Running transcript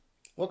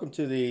Welcome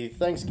to the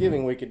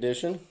Thanksgiving week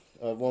edition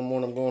of One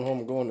Morning I'm Going Home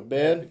and Going to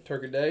Bed.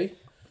 Turkey Day.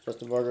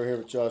 Justin Vargo here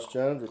with Josh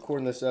Jones,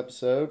 recording this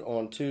episode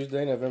on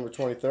Tuesday, November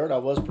 23rd. I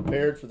was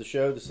prepared for the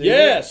show this evening.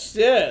 Yes.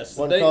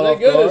 Wasn't Thank caught off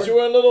goodness guard. you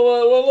were a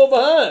little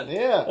behind.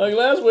 Yeah. Like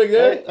last week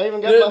there. I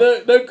even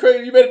got no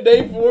crazy. You made a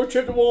day before,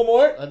 trip to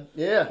Walmart.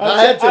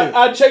 I had to.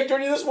 I checked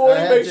on you this morning I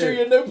to had make sure to. you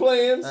had no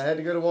plans. I had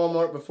to go to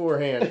Walmart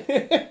beforehand.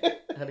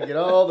 Had to get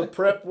all the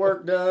prep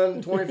work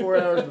done 24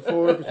 hours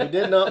before because we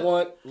did not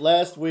want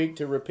last week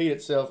to repeat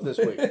itself this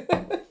week.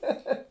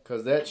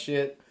 Because that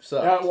shit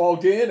sucked. I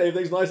walked in,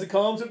 everything's nice and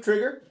calm to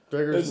Trigger.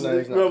 Trigger's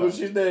This he's not calm.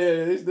 she's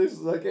this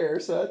is like air,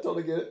 so I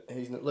totally get it.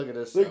 He's not, look at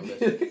this. Look son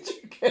of a at bitch.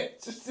 you,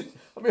 cat.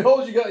 How many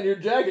holes you got in your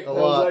jacket? A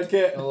lot.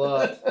 Cat? A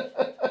lot.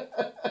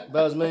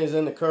 About as many as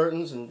in the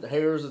curtains and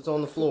hairs that's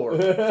on the floor.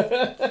 It's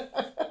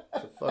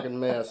a fucking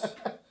mess.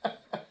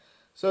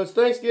 So it's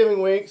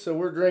Thanksgiving week, so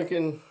we're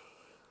drinking.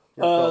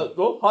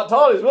 Well, hot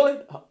toddies, really.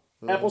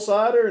 Apple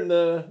cider and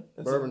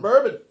Bourbon. some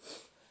bourbon.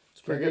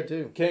 It's pretty good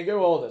too. Can't go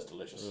wrong. That's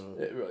delicious.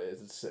 It really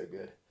is. It's so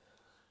good.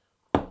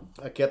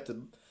 I kept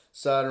the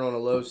cider on a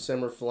low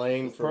simmer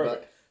flame for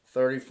about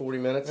 30, 40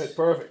 minutes. It's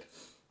perfect.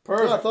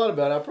 I thought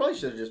about it. I probably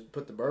should have just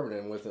put the bourbon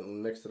in with it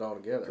and mixed it all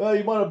together. Well,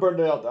 you might have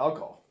burned out the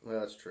alcohol. Well,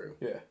 that's true.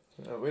 Yeah.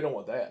 We don't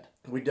want that.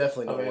 We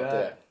definitely don't want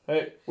that.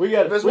 Hey, we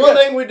got. There's one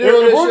thing we do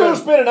on If this we're going to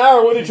show. spend an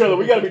hour with each other,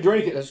 we got to be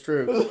drinking. That's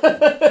true.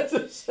 That's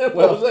as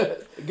simple as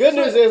that. The good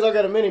news is I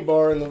got a mini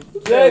bar in the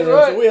That's family room,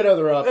 right. so we had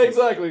other options.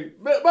 Exactly.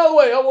 By the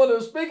way, I want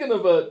to. Speaking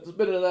of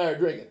spending an hour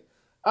drinking,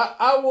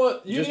 I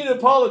want you need to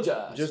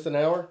apologize. Just an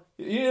hour?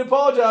 You need to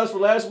apologize for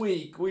last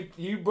week.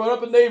 You brought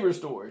up a neighbor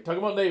story,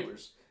 talking about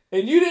neighbors.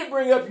 And you didn't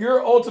bring up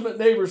your ultimate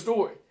neighbor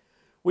story.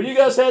 When you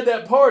guys had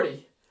that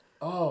party,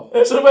 Oh.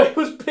 and somebody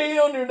was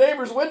peeing on your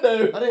neighbor's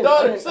window. I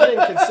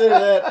didn't consider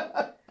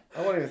that.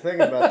 I wasn't even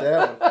thinking about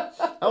that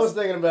one. I was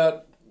thinking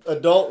about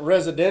adult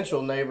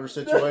residential neighbor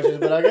situations,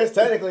 but I guess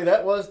technically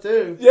that was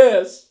too.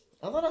 Yes.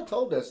 I thought I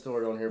told that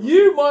story on here before.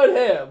 You might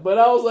have, but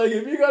I was like,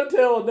 if you're going to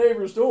tell a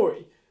neighbor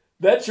story,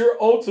 that's your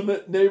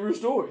ultimate neighbor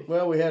story.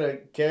 Well, we had a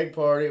keg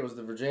party. It was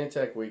the Virginia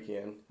Tech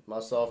weekend, my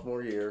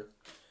sophomore year,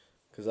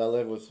 because I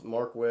lived with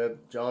Mark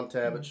Webb, John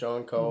Tabbitt,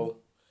 Sean Cole,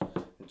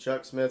 and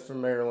Chuck Smith from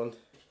Maryland.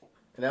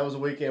 And that was a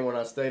weekend when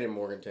I stayed in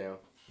Morgantown.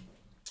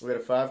 We had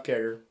a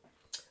 5-kegger.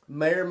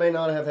 May or may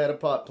not have had a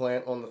pot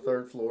plant on the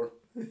 3rd floor.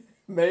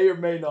 May or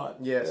may not.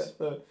 Yes.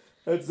 Yeah,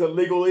 that's the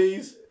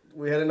legalese.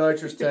 We had a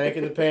nitrous tank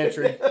in the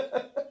pantry.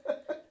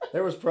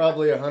 There was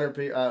probably 100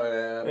 people.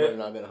 It might have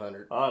not been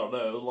 100. I don't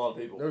know. There's a lot of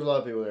people. There was a lot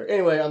of people there.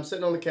 Anyway, I'm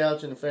sitting on the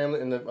couch in the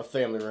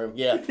family room.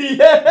 Yeah.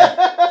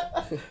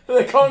 Yeah.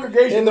 The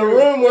congregation. In the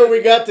room where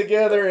we got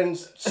together and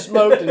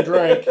smoked and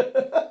drank.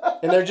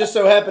 And there just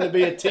so happened to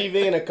be a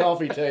TV and a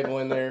coffee table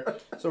in there.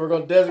 So we're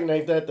going to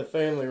designate that the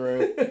family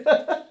room.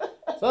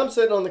 So I'm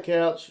sitting on the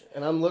couch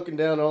and I'm looking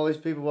down at all these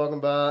people walking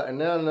by. And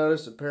now I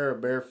notice a pair of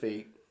bare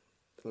feet.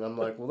 And I'm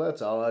like, well,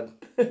 that's odd.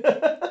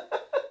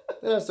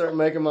 Then I start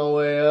making my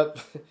way up.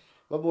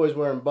 My boy's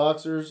wearing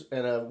boxers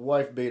and a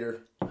wife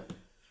beater.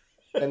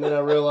 And then I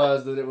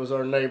realized that it was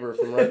our neighbor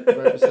from right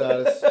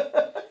beside us.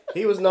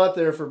 He was not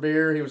there for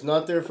beer. He was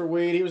not there for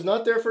weed. He was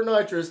not there for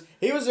nitrous.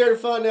 He was there to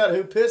find out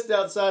who pissed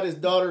outside his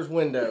daughter's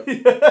window.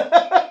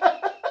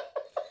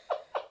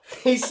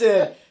 He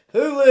said,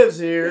 who lives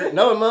here?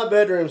 Knowing my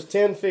bedroom's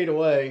 10 feet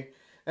away.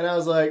 And I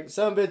was like,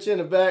 some bitch in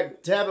the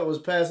back. Tabbitt was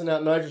passing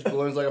out nitrous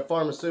balloons like a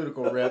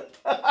pharmaceutical rep.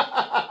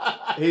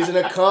 He's an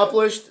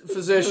accomplished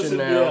physician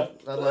now,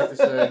 I'd like to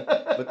say.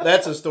 But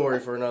that's a story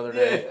for another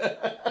day.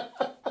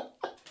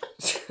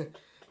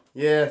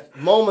 Yeah,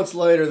 moments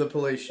later, the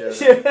police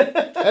showed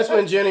up. That's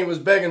when Jenny was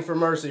begging for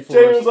mercy for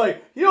Jenny us. was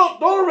like,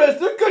 don't arrest.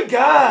 They're good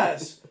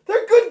guys.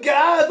 They're good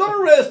guys.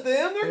 Don't arrest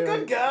them. They're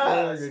good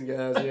guys. They're good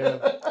guys,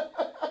 yeah.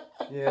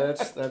 Yeah,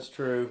 that's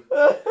true.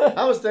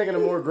 I was thinking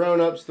of more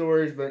grown-up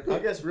stories, but I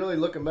guess really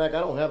looking back,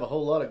 I don't have a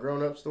whole lot of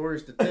grown-up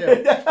stories to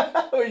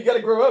tell. Well, you got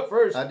to grow up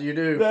first. You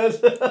do. That's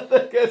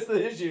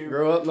the issue.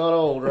 Grow up, not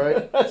old,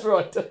 right? That's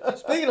right.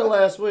 Speaking of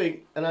last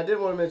week, and I did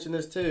want to mention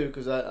this too,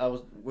 because I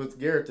was with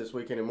Garrett this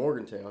weekend in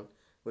Morgantown,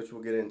 which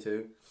we'll get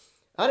into.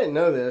 I didn't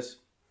know this.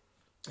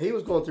 He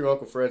was going through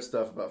Uncle Fred's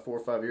stuff about 4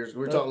 or 5 years ago.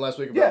 We were talking last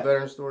week about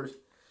veteran stories.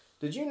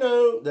 Did you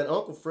know that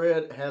Uncle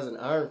Fred has an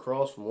Iron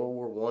Cross from World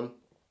War One?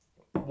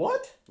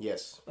 What?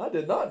 Yes. I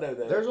did not know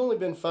that. There's only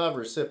been 5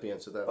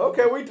 recipients of that.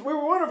 Okay, we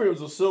were wondering if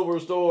it was a silver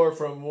star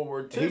from World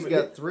War II. He's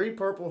got 3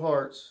 Purple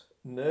Hearts.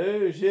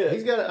 No shit.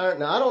 He's got an Iron.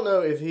 Now I don't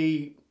know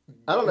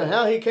I don't know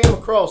how he came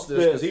across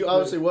this because he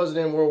obviously wasn't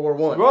in World War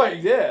One. Right?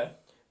 Yeah.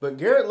 But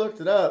Garrett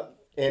looked it up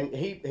and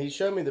he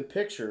showed me the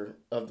picture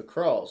of the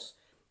cross.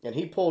 And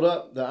he pulled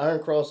up the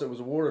Iron Cross that was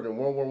awarded in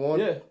World War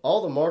One. Yeah.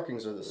 All the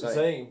markings are the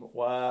same.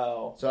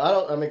 Wow.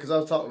 So because I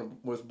was talking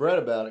with Brett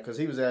about it, because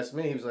he was asking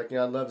me, he was like,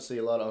 I'd love to see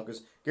a lot of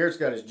uncles. Garrett's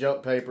got his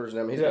jump papers,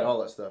 and he's got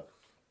all that stuff.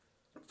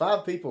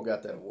 5 people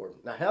got that award.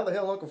 Now, how the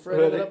hell Uncle Fred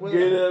ended up with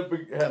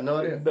it? I have no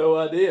idea. No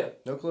idea.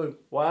 No clue.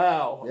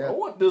 Wow. Yeah.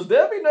 Does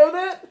Debbie know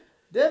that?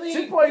 Debbie,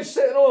 She's probably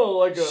sitting on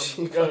like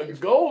a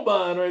gold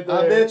mine right there.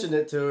 I mentioned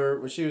it to her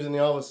when she was in the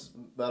office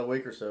about a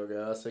week or so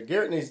ago. I said,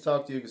 Garrett needs to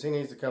talk to you because he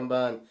needs to come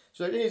by. And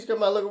she's like, he needs to come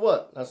by and look at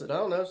what? I said, I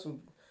don't know,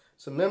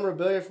 some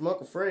memorabilia from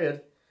Uncle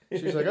Fred.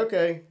 She was like,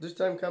 okay, just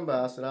tell him to come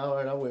by. I said, all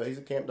right, I will. He's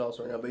at Camp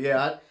Dawson right now. But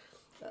yeah,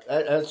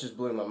 that just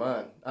blew my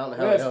mind. I don't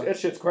know that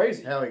shit's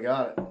crazy. How he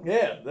got it.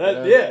 Yeah,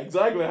 yeah,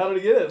 exactly. How did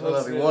he get it? I don't know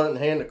if he wanted to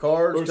hand the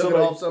cards, or took it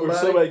off somebody. Or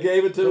somebody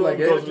gave it to him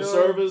because of his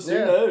service.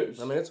 Yeah. Who knows?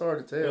 I mean, it's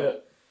hard to tell. Yeah.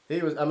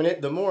 He was. I mean,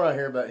 the more I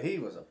hear about it, he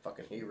was a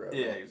fucking hero.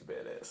 Yeah, he was a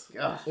badass.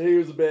 Gosh. He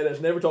was a badass.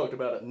 Never talked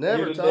about it.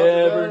 Never You'd talked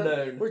never about it.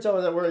 known. We were talking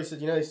about that word. He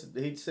said,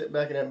 he'd sit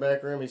back in that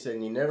back room. He said,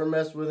 and you never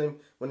messed with him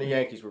when the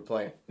Yankees were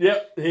playing.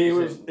 Yep, he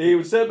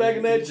would sit back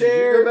in that You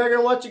chair. go back there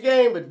and watch a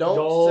game, but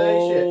don't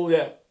say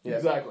shit. Yeah,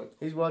 exactly.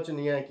 He's watching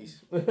the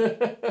Yankees.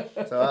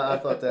 So I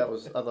thought that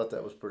was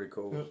pretty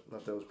cool. I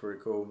thought that was pretty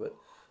cool. But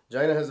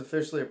Jana has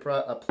officially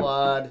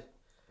applied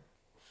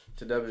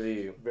to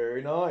WVU.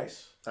 Very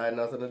nice. I had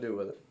nothing to do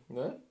with it.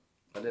 No?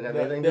 I didn't have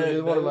anything to do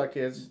with one of my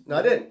kids. No,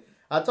 I didn't.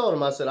 I told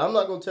him, I said, I'm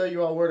not going to tell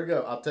you all where to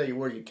go. I'll tell you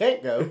where you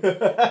can't go.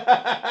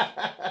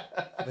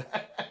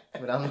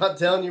 But I'm not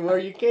telling you where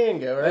you can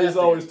go. I used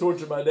to always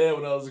torture my dad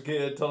when I was a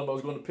kid, telling him I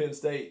was going to Penn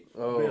State to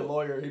be a Oh.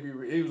 lawyer.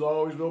 He was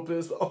always real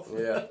pissed off.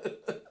 Yeah.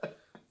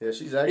 Yeah,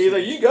 she's actually. He's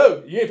like, you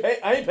go. You ain't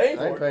I ain't paying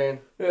for I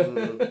ain't it. paying.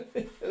 Mm.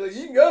 He's like,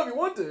 you can go if you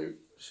want to.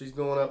 She's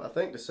going up, I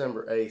think,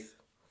 December 8th.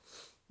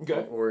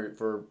 Okay. Or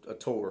for a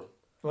tour.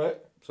 Right.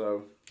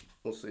 So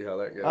we'll see how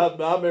that goes. I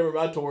remember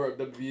my tour at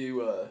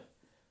WVU.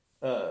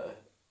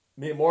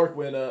 Me and Mark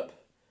went up,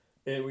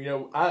 and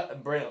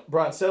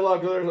Brian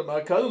Sedlock, my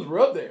cousins were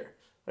up there.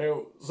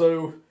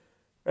 So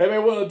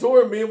everybody went on a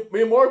tour. Me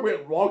and Mark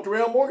walked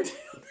around Morgantown.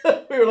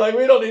 We were like,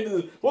 we don't need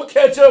to. We'll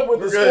catch up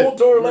with the school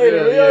tour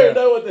later. We already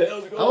know what the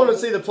hell's going on. I want to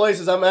see the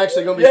places I'm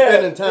actually going to be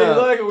spending time.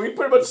 Exactly. We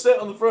pretty much sat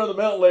on the front of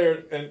the mountain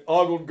layer and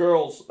ogled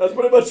girls. That's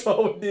pretty much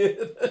all we did.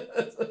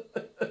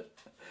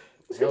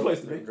 It's a good place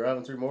to be.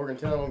 Driving through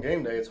Morgantown on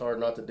game day, it's hard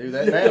not to do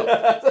that now.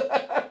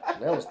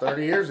 That was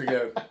 30 years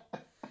ago.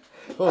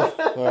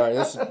 Oh, all right,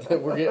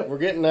 we're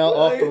getting out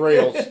off the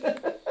rails.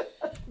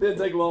 Didn't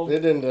take long. It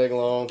didn't take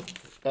long.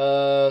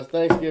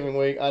 Thanksgiving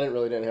week, I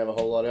didn't have a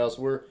whole lot else.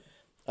 We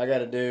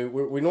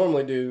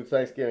normally do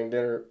Thanksgiving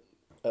dinner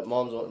at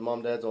mom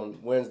and dad's on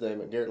Wednesday,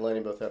 but Garrett and Laney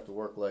both have to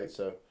work late,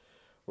 so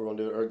we're gonna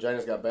do it. Or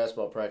Jana's got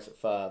basketball practice at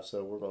 5,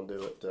 so we're gonna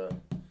do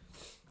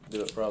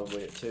it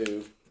probably at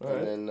 2, All and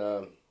right.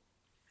 then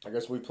I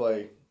guess we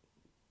play.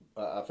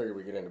 I figured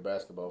we get into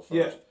basketball first.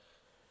 Yeah.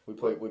 We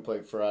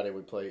played Friday.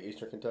 We play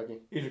Eastern Kentucky.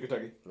 Eastern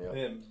Kentucky. Yeah.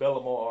 And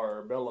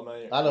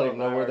Bellamar. I don't even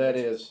know where that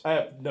is. I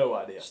have no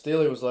idea.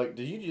 Steely was like,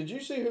 Did you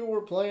see who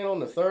we're playing on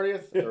the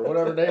 30th or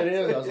whatever day it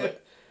is? I was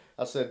like,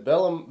 I said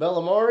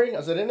Bellamari.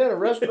 I said, isn't that a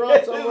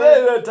restaurant somewhere?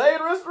 Is that an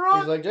Italian restaurant?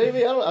 He's like,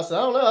 JV, I said,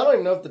 I don't know. I don't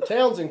even know if the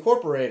town's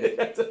incorporated.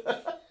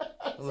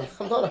 I'm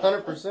not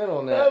 100%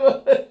 on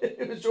that.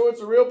 I'm sure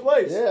it's a real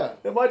place. Yeah.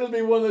 It might just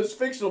be one of those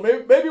fictional.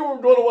 Maybe we're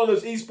going to one of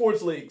those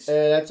esports leagues.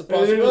 And that's a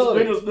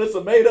possibility. It's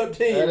a made up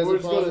team. That is We're a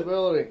just gonna-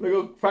 possibility. We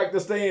go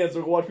practice stands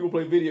or watch people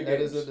play video That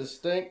games. is a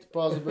distinct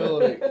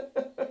possibility.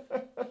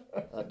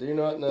 I do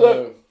not know.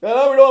 Look, I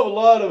know we don't have a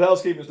lot of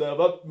housekeeping stuff.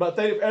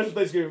 After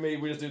Thanksgiving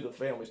meeting, we just do the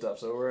family stuff.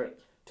 So we're at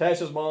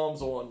Tasha's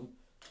mom's in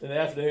the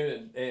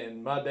afternoon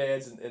and my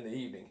dad's in the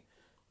evening.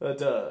 But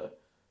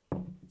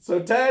so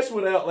Tash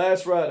went out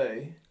last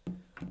Friday.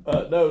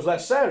 No, it was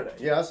last Saturday.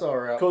 Yeah, I saw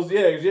her out. Cause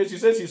she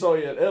said she saw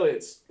you at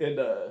Elliott's, and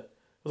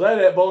was at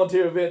that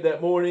volunteer event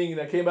that morning,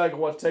 and I came back and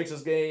watched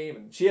Texas game,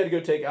 and she had to go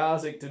take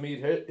Isaac to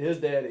meet his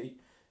daddy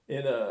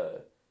in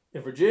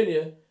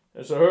Virginia,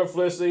 and so her and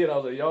Felicity, and I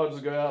was like, y'all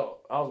just go out.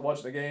 I was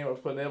watching the game. I was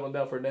putting Evelyn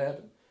down for a nap,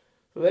 and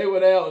so they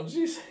went out, and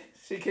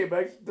she came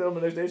back to them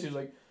the next day. She was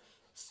like,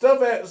 stuff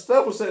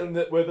was sitting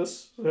with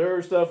us,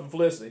 her stuff and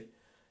Felicity.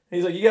 And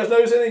he's like, you guys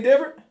notice anything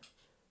different?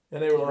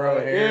 And they were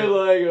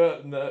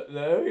like,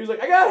 no. He was like,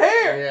 I got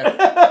hair.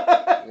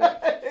 Yeah.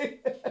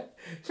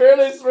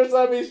 Apparently, it's the first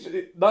time he's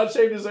not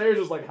shaved his hair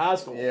since like high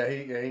school. Yeah,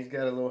 he's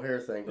got a little hair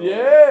thing going on.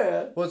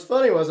 Yeah. What's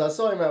funny was I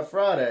saw him out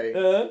Friday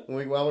Uh-huh.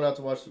 when I went out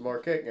to watch the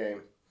Marquette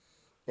game,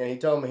 and he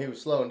told me he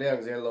was slowing down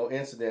because he had a little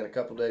incident a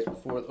couple days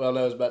before. Well,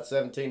 no, it was about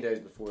 17 days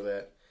before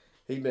that.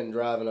 He'd been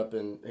driving up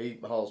and he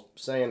hauls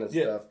sand and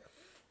stuff,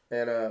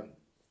 and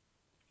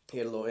he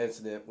had a little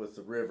incident with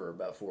the river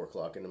about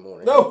 4:00 in the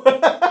morning. No.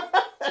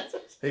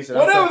 He said,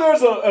 Whenever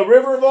there's a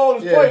river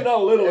involved, it's probably not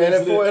a little and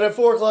incident. at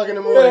 4:00 in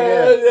the morning.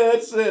 Yeah,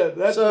 that's it.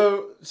 That's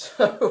so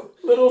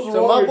Little's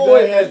So my wrong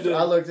boy day. had.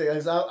 I looked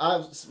at. I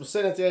was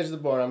sitting at the edge of the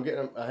bar.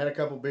 I had a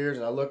couple beers,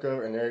 and I look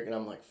over, and Eric, and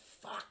I'm like,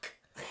 "Fuck."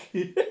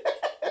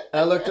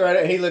 I looked right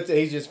at. He looked at.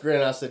 He just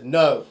grinned. I said,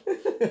 "No."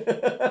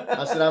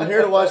 I said, "I'm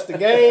here to watch the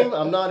game.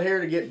 I'm not here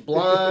to get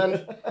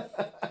blind."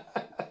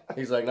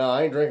 He's like, "No,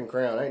 I ain't drinking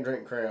Crown. I ain't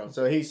drinking Crown."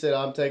 So he said,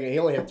 "I'm taking." He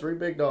only had 3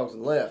 big dogs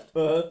and left.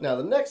 Uh-huh. Now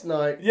the next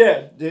night,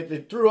 Yeah.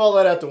 they threw all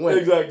that out the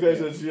window. Exactly.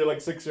 So she had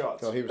like 6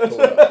 shots. So he was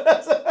tore up.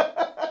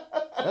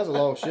 That was a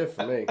long shift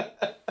for me.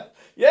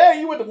 Yeah,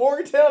 you went to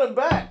Morgantown and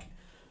back.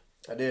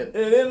 I did. And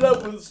it ended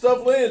up with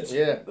Stuff Lynch.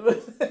 Yeah.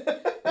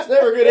 It's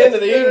never a good end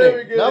of the Never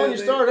evening. good Not when end you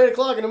of start at 8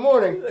 o'clock in the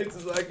morning. That's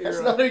exactly That's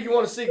right. not who you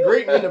want to see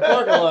greeting in the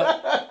parking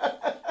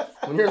lot.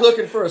 When you're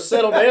looking for a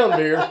settle down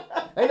beer,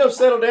 ain't no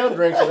settle down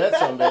drinks with that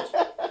son of a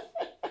bitch.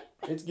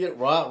 It's get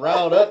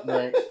riled up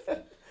drinks.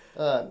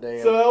 Ah,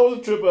 damn. So how was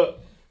the trip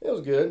up? It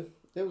was good.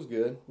 It was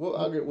good.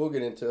 We'll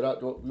get into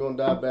it. You want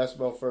to dive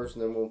basketball first,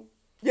 and then we'll.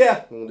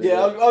 Yeah, We'll do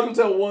yeah. I that. was gonna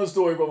tell one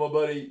story about my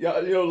buddy. Yeah,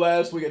 you know,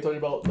 last week I told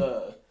you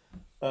about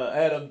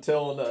Adam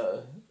telling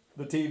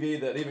the TV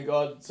that even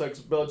God sucks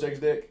Belichick's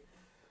dick.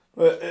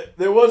 But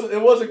it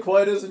wasn't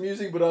quite as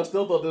amusing, but I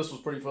still thought this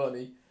was pretty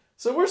funny.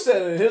 So we're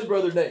sitting, and his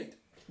brother Nate,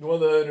 one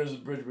of the owners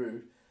of Bridge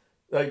Brew,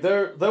 like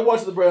they're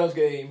watching the Browns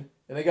game,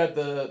 and they got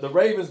the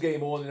Ravens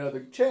game on the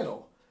other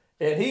channel,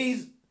 and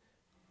he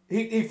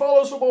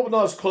follows football but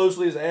not as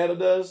closely as Adam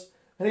does,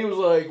 and he was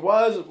like,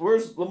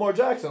 where's Lamar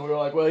Jackson? We were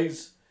like, well,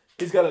 he's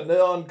got a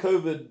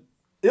non-COVID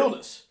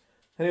illness.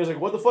 And he was like,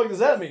 what the fuck does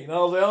that mean? And I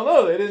was like, I don't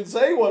know. They didn't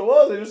say what it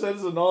was. They just said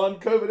it's a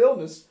non-COVID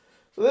illness.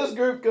 So this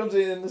group comes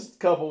in, this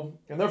couple,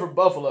 and they're from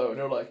Buffalo. And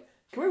they're like,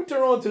 can we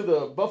turn on to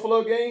the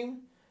Buffalo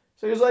game?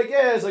 So he was like,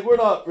 yeah. It's like, we're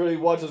not really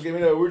watching this game.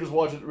 You know, we're just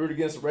watching root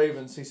against the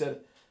Ravens. He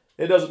said,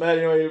 it doesn't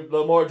matter. Anyway,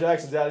 Lamar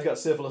Jackson's out. He's got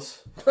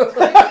syphilis.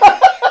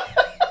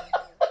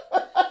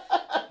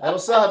 That'll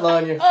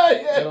sideline you.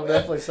 Yeah. That'll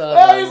definitely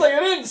sideline He's you. like, I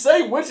didn't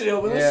say which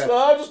illness. Yeah.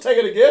 I'm just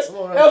taking a guess. That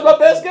Come on, was my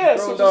best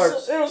guess. throw It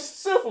darts. was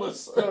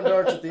syphilis. Throwing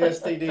darts at the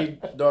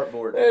STD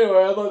dartboard.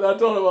 Anyway, I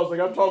told him, I was like,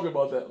 I'm talking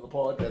about that in the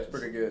podcast. That's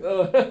pretty good.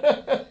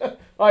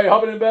 All right,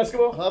 hopping in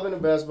basketball? Hopping in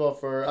basketball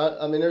for,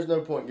 I mean, there's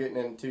no point getting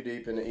in too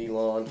deep into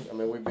Elon. I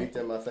mean, we beat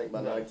them, I think,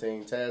 by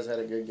 19. Taz had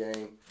a good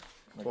game.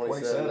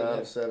 27 out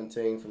of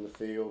 17 from the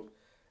field.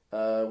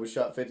 We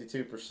shot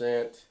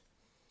 52%.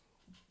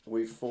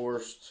 We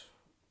forced,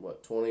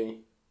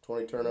 20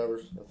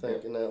 turnovers, I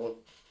think, in that one.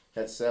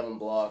 Had 7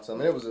 blocks. I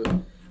mean, it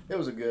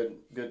was a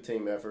good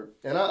team effort.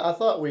 And I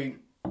thought we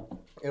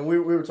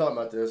were talking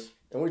about this,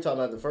 and we talked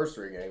about the first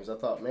 3 games. I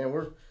thought, man,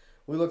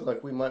 we look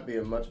like we might be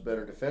a much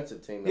better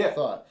defensive team than I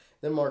thought.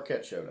 Then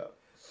Marquette showed up.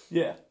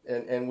 Yeah.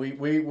 And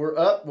we were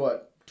up,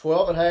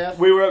 12 at half?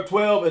 We were up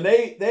 12, and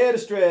they had a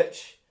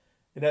stretch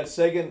in that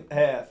second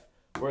half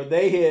where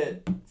they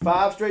hit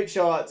 5 straight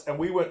shots, and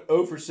we went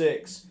 0 for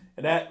 6,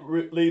 and that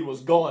lead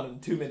was gone in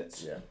 2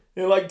 minutes. Yeah.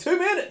 In like 2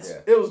 minutes,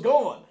 Yeah. it was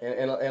gone.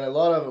 And a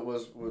lot of it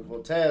was,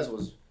 Taz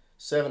was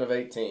 7 of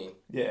 18.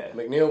 Yeah.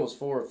 McNeil was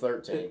 4 of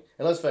 13.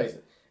 And let's face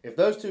it, if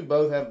those two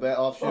both have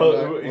off shooting,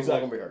 we're going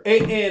to be hurt.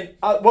 And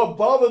what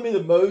bothered me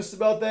the most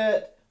about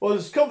that, well,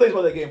 there's a couple things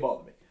about that game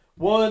bothered me.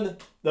 One,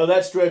 no,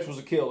 that stretch was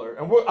a killer,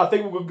 and I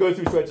think we're going to go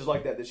through stretches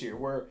like that this year.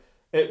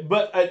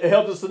 But it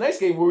helped us the next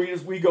game where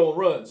we go on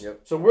runs.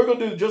 Yep. So we're going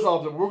to do just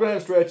opposite. We're going to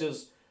have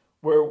stretches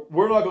where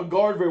we're not going to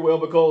guard very well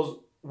because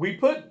we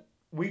put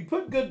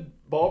good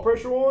ball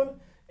pressure on,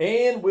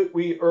 and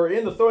we are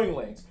in the throwing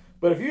lanes.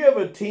 But if you have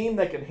a team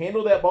that can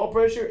handle that ball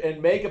pressure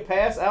and make a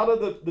pass out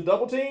of the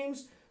double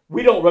teams,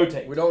 we don't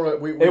rotate. We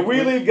don't. We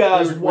leave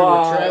guys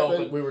wide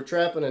open. We were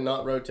trapping and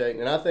not rotating,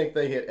 and I think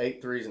they hit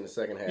 8 threes in the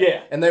second half.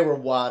 Yeah. And they were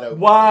wide open.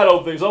 Wide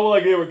open things. Almost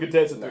like they were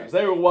contested threes.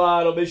 They were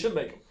wide open. They should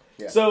make them.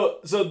 Yeah. So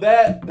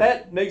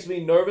that makes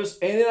me nervous.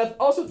 And then I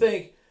also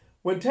think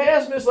when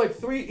Taz missed like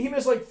 3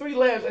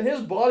 layups, and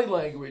his body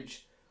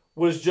language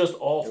was just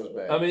awful. It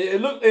was bad. I mean,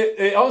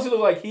 it honestly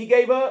looked like he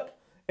gave up,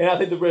 and I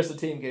think the rest of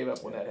the team gave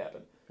up when that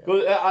happened.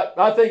 Because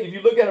I think if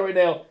you look at it right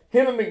now,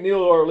 him and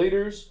McNeil are our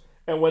leaders.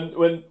 And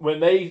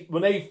when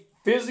they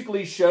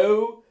physically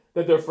show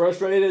that they're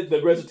frustrated,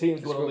 the rest of the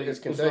team's going to leave. It's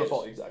contagious.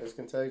 Exactly. It's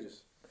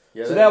contagious.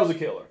 Yeah, So that was a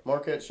killer.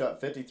 Marquette shot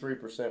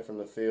 53% from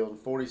the field,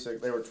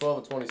 46. They were 12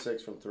 of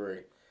 26 from 3.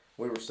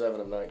 We were 7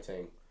 of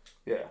 19.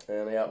 Yeah.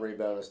 And they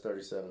out-rebounded us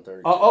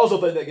 37-32. I also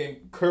think that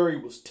game, Curry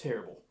was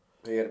terrible.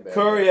 He had a bad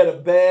Curry game. had a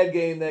bad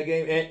game that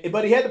game,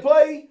 but he had to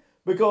play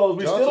because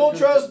we still don't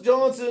trust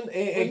Johnson,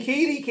 and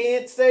Keedy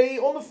can't stay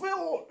on the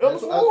field on the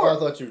floor. I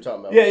thought you were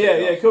talking about.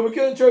 Yeah.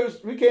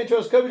 We can't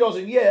trust Kobe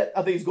Johnson yet.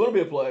 I think he's going to be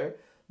a player,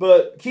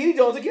 but Keedy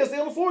Johnson can't stay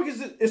on the floor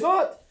because it's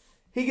not.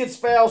 He gets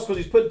fouls because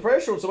he's putting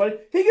pressure on somebody.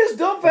 He gets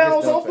dumb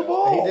fouls off the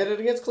ball. He did it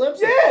against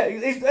Clemson. Yeah,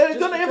 he's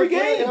done it every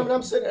game. And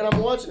I'm sitting and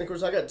I'm watching. Of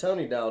course, I got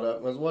Tony dialed up.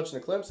 I was watching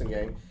the Clemson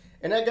game,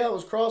 and that guy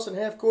was crossing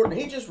half court, and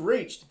he just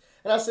reached.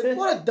 And I said,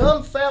 "What a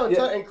dumb foul!"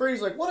 And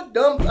Creed's like, "What a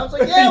dumb." I was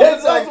like, "Yeah,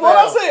 that's what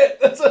I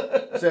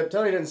said." Except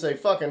Tony didn't say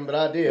 "fucking," but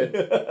I did.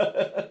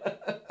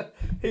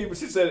 He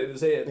said it in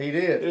his head. He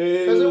did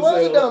because it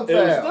was a dumb foul.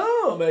 It was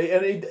dumb,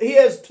 man. And he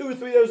has 2 or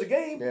 3 of those a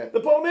game. Yeah. The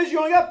problem is you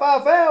only got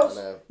 5 fouls.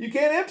 I know. You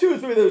can't have 2 or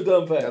 3 of those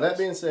dumb fouls. Now that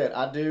being said,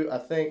 I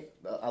think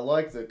I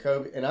like the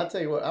Kobe, and I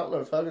tell you what, I don't know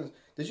if Huggins.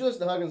 Did you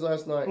listen to Huggins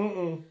last night?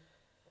 Mm-mm.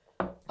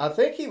 I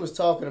think he was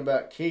talking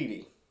about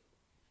Keedy.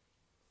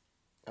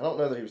 I don't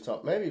know that he was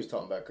talking. Maybe he was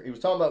talking about. He was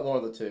talking about one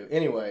of the two.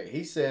 Anyway,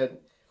 he said,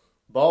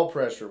 ball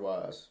pressure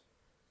wise,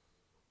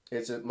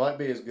 it might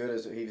be as good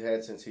as he's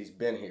had since he's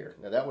been here.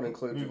 Now that would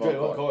include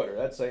Javon Carter.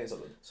 That's saying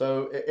something.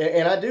 So,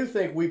 and I do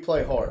think we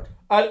play hard.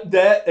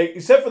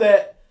 Except for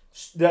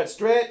that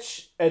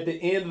stretch at the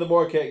end of the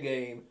Marquette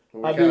game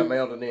We kind of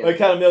melded in. We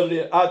kind of melded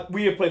in.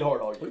 We have played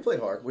hard all year. We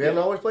played hard. We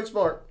haven't always played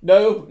smart.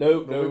 No.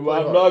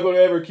 I'm not going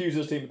to ever accuse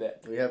this team of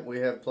that.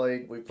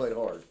 We played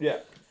hard. Yeah,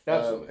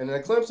 absolutely. And in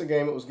the Clemson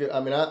game, it was good.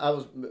 I mean, I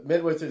was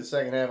midway through the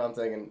second half. I'm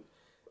thinking,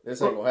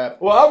 this ain't gonna happen.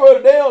 Well, I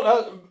wrote it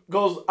down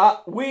because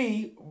I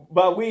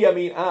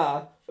mean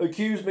I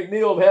accused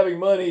McNeil of having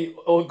money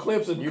on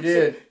Clemson. You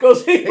did.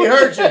 Because he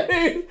heard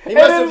you. He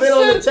must have been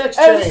on the text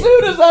chain. As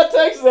soon as I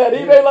texted that,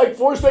 he made like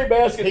 4 straight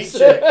baskets. He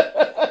checked.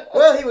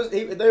 Well,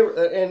 they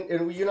were,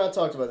 and you and I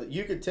talked about it.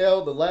 You could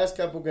tell the last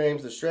couple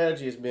games, the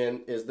strategy has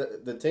been is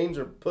that the teams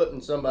are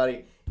putting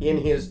somebody in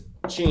his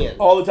chin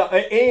all the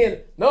time,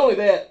 and not only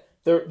that,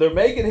 they're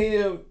making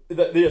him.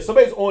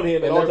 Somebody's on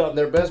him and all the time.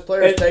 Their best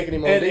players taking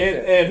him on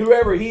defense, and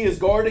whoever he is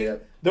guarding,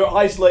 they're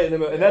isolating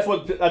him, and that's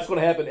going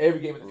to happen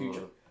every game in the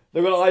future.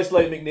 They're going to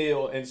isolate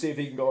McNeil and see if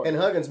he can guard. And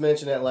Huggins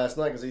mentioned that last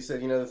night because he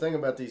said, the thing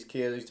about these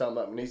kids, he's talking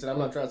about, and he said, I'm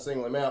not trying to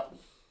single him out,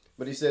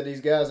 but he said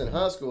these guys in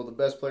high school, the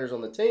best players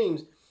on the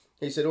teams,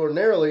 he said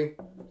ordinarily,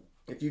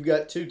 if you've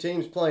got 2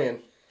 teams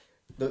playing,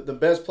 the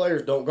best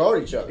players don't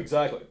guard each other.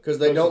 Exactly. Because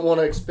they don't want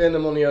to expend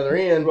them on the other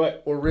end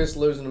right. or risk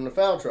losing them to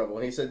foul trouble.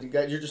 And he said,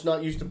 you're just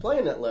not used to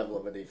playing that level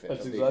of a defense.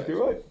 That's exactly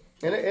right.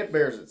 And it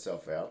bears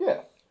itself out.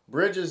 Yeah.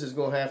 Bridges is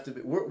going to have to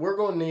be. We're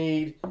going to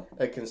need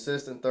a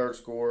consistent third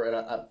scorer,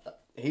 and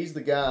he's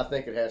the guy I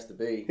think it has to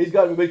be. He's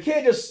got to be, but he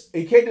can't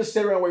just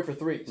sit around and wait for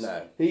threes.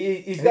 No,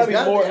 he's got to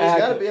be more active. He's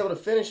got to be able to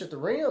finish at the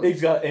rim. He's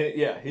got to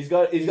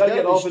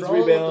get offensive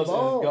rebounds.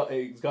 And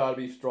he's got to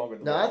be stronger.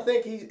 I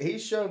think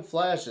he's shown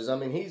flashes. I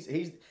mean,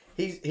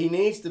 he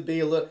needs to be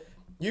a little.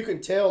 You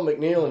can tell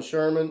McNeil and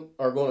Sherman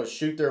are going to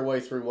shoot their way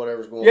through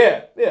whatever's going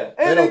on. Yeah,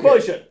 and they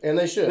probably should. And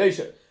they should. They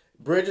should.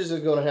 Bridges is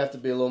going to have to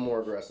be a little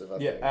more aggressive, I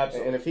think. Yeah,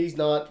 absolutely. And if he's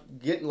not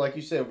getting, like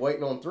you said,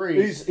 waiting on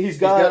threes, he's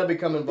got to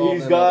become involved.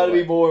 He's got to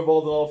be more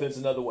involved in offense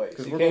in other ways.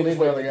 Because we're going to need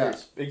another guy.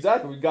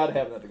 Exactly, we've got to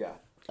have another guy.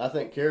 I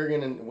think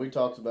Kerrigan, and we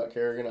talked about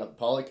Kerrigan.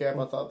 Polycap,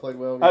 I thought, played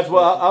well. That's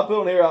why I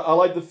put on here. I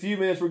like the few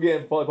minutes we're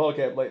getting from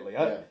Polycap lately.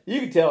 You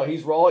can tell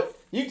he's raw.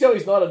 You can tell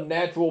he's not a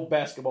natural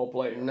basketball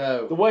player.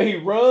 No. The way he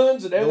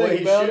runs and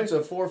everything the way he shoots a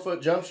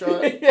 4-foot jump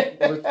shot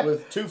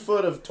with 2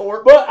 foot of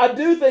torque. But I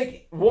do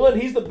think,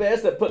 he's the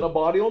best at putting a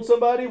body on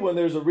somebody when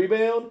there's a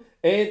rebound,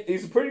 and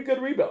he's a pretty good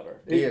rebounder.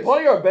 He's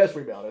probably our best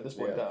rebounder at this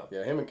point in time.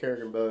 Yeah, him and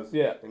Kerrigan both.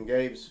 Yeah. And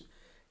Gabe,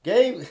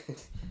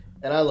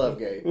 and I love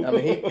Gabe. I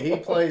mean, he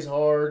plays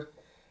hard.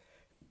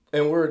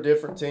 And we're a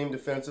different team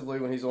defensively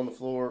when he's on the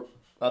floor.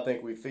 I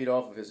think we feed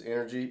off of his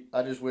energy.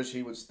 I just wish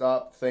he would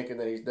stop thinking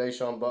that he's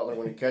Deshaun Butler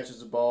when he catches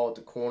the ball at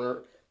the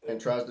corner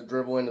and tries to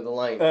dribble into the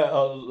lane. I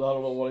don't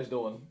know what he's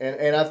doing.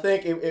 And I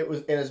think it was,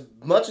 and as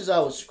much as I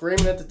was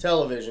screaming at the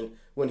television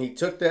when he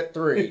took that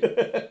 3,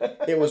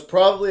 it was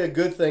probably a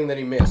good thing that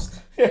he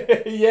missed.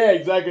 Yeah,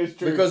 exactly. It's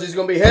true. Because he's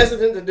going to be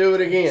hesitant to do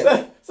it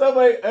again.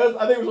 Somebody,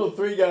 I think it was one of the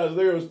 3 guys.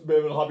 There was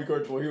maybe in a hobby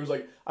court before. He was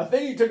like, I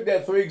think he took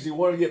that 3 because he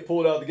wanted to get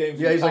pulled out of the game.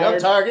 Yeah, he's like, I'm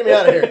tired. Get me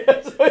out of here.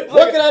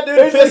 What can I do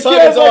to piss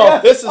Huggins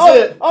off? This is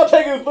it. I'll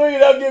take a 3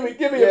 and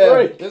give me a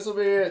break. This will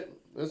be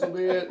it. This will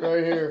be it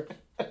right here.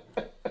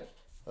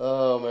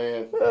 Oh,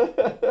 man.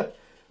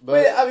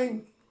 But I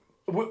mean,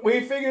 we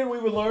figured we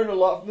would learn a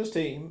lot from this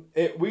team.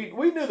 We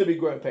knew there'd be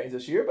growing pains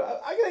this year,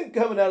 but I think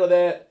coming out of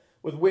that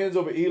with wins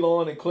over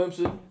Elon and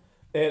Clemson,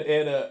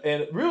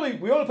 and really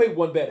we only played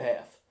one bad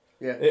half.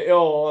 Yeah. In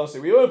all honesty,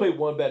 we only played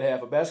one bad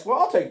half of basketball.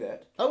 I'll take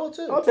that. I will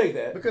too. I'll take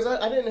that. Because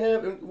I didn't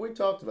have, and we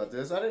talked about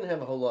this, I didn't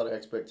have a whole lot of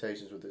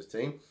expectations with this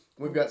team.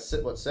 We've got,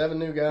 7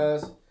 new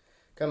guys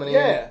coming in.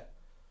 Yeah.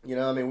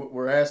 I mean,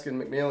 we're asking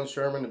McNeil and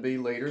Sherman to be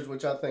leaders,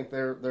 which I think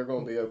they're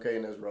going to be okay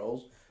in those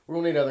roles. We're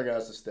going to need other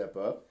guys to step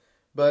up.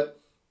 But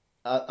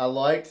I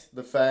liked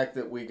the fact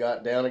that we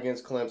got down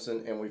against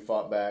Clemson and we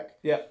fought back.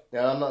 Yeah.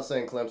 Now, I'm not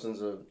saying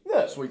Clemson's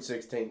a Sweet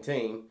 16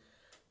 team.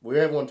 We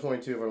have won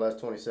 22 of our last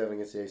 27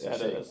 against the ACC. Yeah,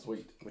 that's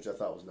sweet. Which I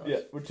thought was nice. Yeah,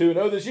 we're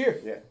 2-0 this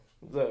year. Yeah.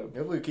 So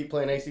if we keep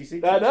playing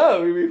ACC. I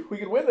know. We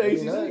could win the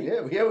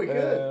ACC. Yeah, we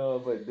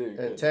could. But dude,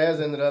 and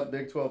Taz ended up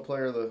Big 12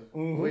 Player of the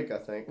Week, I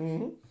think.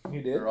 Mm-hmm. He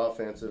did. Or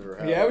offensive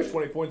or He averaged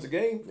 20 points a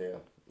game. Yeah.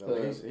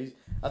 He's.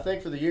 I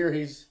think for the year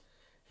he's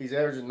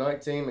averaging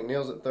 19.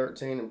 McNeil's at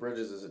 13 and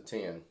Bridges is at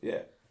 10.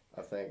 Yeah.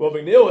 I think. Well,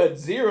 McNeil had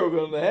 0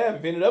 going to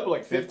half. He ended up at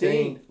like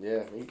 15.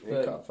 Yeah, he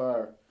caught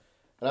fire.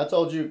 And I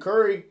told you,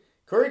 Curry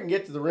can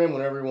get to the rim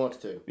whenever he wants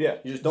to. Yeah.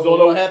 You just don't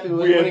know what happens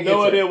when he gets there. We have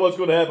no idea what's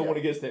going to happen when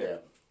he gets there. Yeah.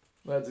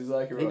 That's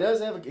exactly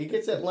right. He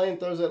gets that lane,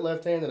 throws that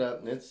left-handed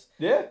up, and it's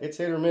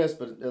hit or miss.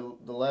 But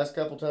the last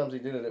couple times he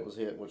did it, it was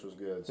hit, which was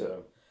good.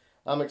 So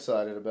I'm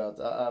excited about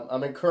that.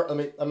 I'm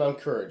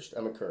encouraged.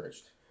 I'm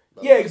encouraged.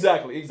 Yeah,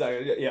 exactly.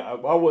 Yeah,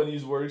 I wouldn't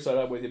use the word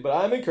excited with you, but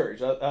I'm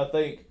encouraged. I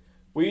think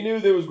we knew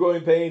there was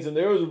growing pains, and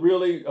there was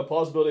really a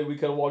possibility we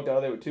could have walked out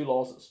of there with 2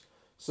 losses.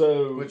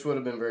 So which would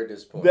have been very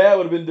disappointing. That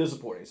would have been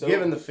disappointing. So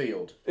given the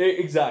field.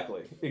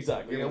 Exactly.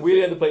 We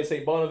had to play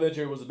St.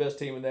 Bonaventure was the best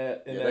team in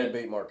that. They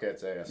beat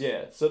Marquette's ass.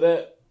 Yeah.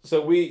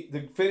 So we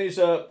to finish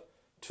up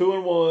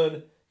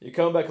 2-1. You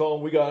come back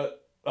home. We got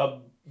a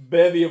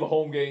bevy of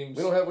home games.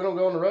 We don't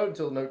go on the road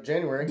until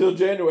January. Until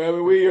January. I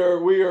mean, we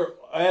are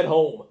at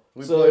home.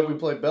 We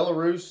play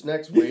Belarus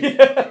next week,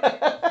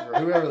 or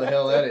whoever the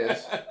hell that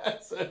is.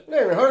 I've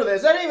never even heard of that.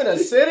 Is that even a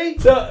city?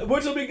 So,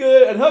 which will be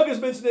good. And Huggins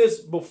mentioned this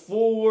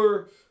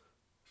before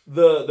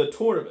the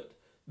tournament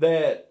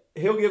that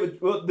he'll give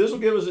it. Well, this will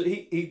give us.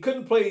 He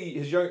couldn't play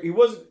his young. He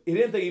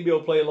didn't think he'd be able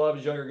to play a lot of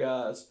his younger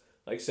guys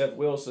like Seth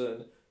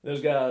Wilson,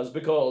 those guys,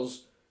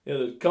 because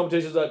the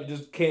competition's up. You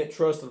just can't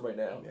trust them right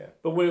now. Yeah.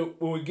 But when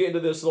we get into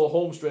this little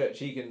home stretch,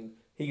 he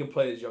can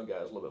play his young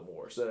guys a little bit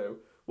more. So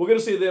we're going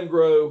to see them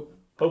grow.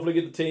 Hopefully,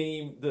 get the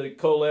team to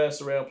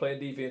coalesce around playing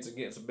defense and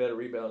getting some better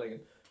rebounding.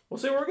 And we'll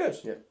see where it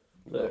goes. Yeah.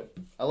 So,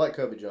 I like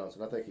Kobe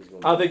Johnson. I think he's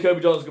going. I think Kobe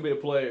Johnson's going to be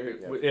a player.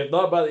 Yeah. If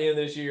not by the end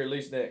of this year, at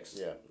least next.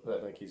 Yeah, I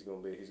think he's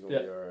going to be. He's going to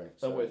be all right.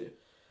 So. I'm with you.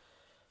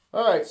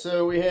 All right,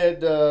 so we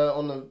had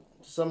on the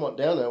somewhat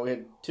down there, we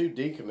had 2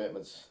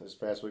 decommitments this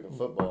past week in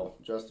football: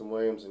 Justin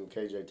Williams and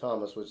KJ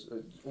Thomas. Which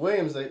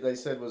Williams they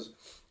said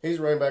he's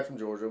running back from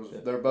Georgia.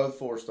 They're both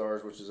 4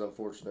 stars, which is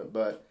unfortunate,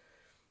 but.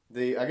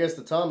 I guess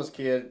the Thomas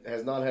kid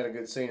has not had a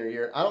good senior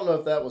year. I don't know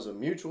if that was a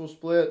mutual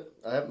split.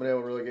 I haven't been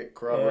able to really get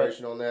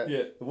corroboration on that.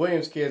 Yeah. The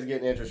Williams kid's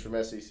getting interest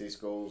from SEC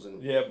schools,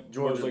 and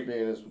Georgia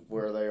being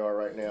where they are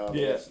right now. I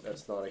mean,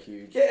 that's not a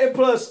huge. Yeah, and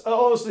plus,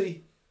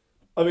 honestly,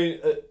 I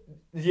mean,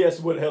 yes,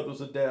 it would help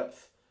us with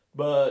depth,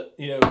 but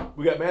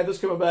we got Mathis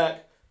coming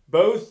back.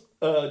 Both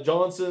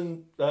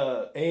Johnson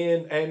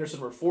and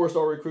Anderson were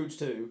 4-star recruits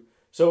too.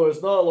 So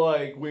it's not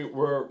like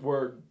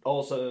we're all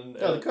of a sudden.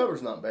 No, the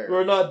cover's not bare.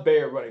 We're not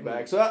bare running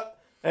back. So,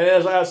 and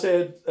as I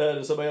said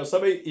to somebody else,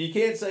 you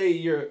can't say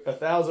you're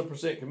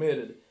 1,000%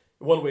 committed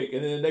 1 week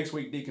and then the next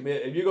week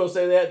decommit. If you're gonna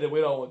say that, then we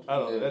don't. I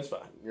don't know. That's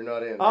fine. You're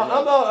not in.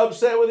 I'm not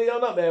upset with you.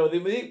 I'm not mad with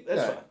you.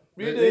 That's fine.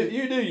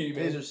 You do you,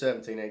 man. These are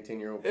 17,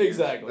 18-year-old kids.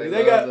 Exactly.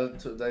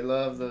 They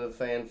love the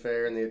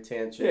fanfare and the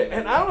attention. Yeah,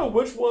 and I don't know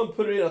which one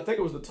put it in. I think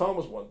it was the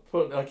Thomas one.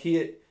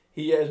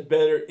 He has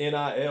better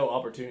NIL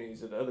opportunities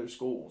than other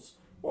schools.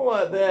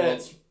 Well,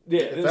 that's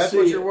if that's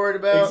what you're worried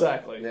about,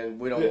 exactly. Then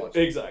we don't want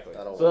you. Exactly.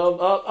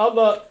 I'm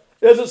not.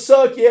 Does it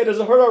suck? Yeah. Does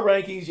it hurt our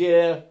rankings?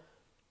 Yeah.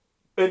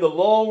 In the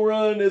long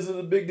run, is it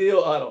a big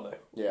deal? I don't know.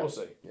 Yeah. We'll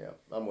see. Yeah,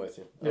 I'm with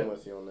you. I'm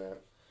with you on that.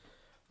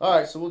 All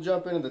right, so we'll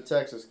jump into the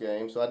Texas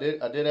game. So I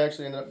did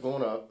actually end up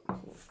going up.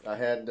 I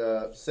had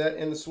sat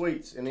in the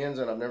suites in the end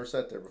zone. I've never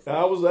sat there before.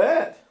 How was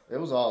that? It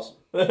was awesome.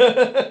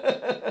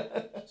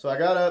 So I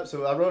got up.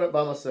 So I rode up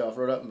by myself.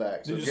 Rode up and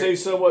back. So did you say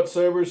somewhat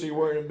sober so you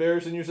weren't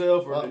embarrassing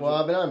yourself? Or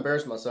I've been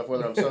embarrassing myself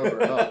whether I'm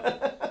sober or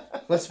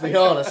not. Let's be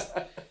honest.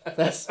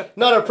 That's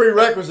not a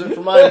prerequisite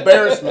for my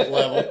embarrassment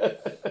level.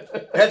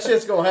 That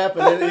shit's going to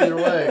happen either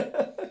way.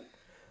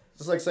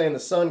 It's like saying the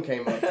sun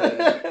came up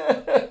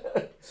today.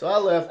 So I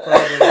left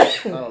probably,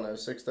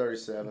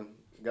 6:37.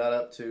 Got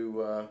up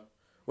to,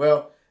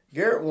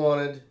 Garrett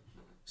wanted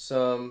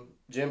some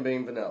Jim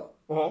Beam vanilla.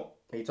 Uh-huh.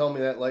 He told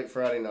me that late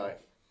Friday night.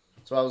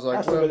 So I was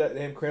like, that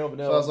damn Crown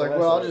vanilla. So I was like,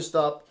 I'll just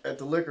stop at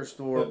the liquor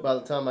store by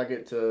the time I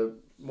get to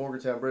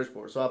Morgantown,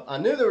 Bridgeport. So I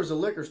knew there was a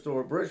liquor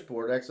store at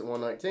Bridgeport, exit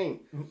 119.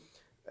 Mm-hmm.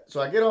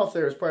 So I get off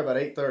there. It's probably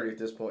about 8:30 at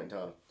this point in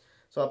time.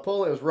 So I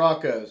pull in. It was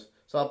Rocco's.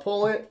 So I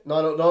pull in.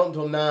 Not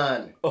until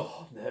 9.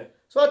 Oh no.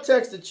 So I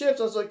texted Chips.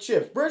 I was like,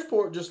 Chips,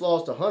 Bridgeport just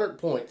lost 100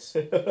 points for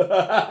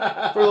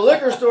the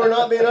liquor store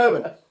not being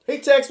open. He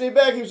texted me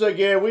back. He was like,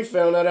 yeah, we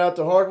found that out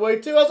the hard way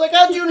too. I was like,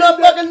 how'd you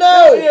not fucking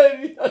know?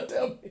 Yeah, you not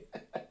tell me.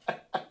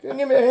 Couldn't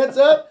give me a heads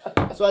up.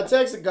 So I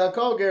texted, I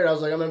called Garrett. I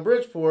was like, I'm in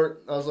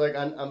Bridgeport. I was like,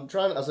 I'm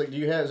trying. I was like,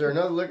 is there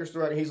another liquor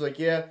store? He's like,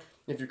 yeah.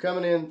 If you're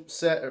coming in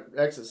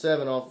exit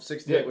 7 off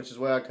 68, which is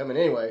where I come in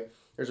anyway,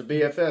 there's a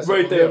BFS.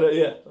 Right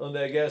there, on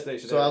that gas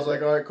station. So I was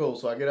like, all right, cool.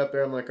 So I get up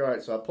there. I'm like, all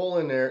right. So I pull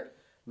in there.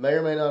 May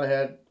or may not have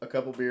had a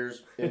couple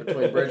beers in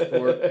between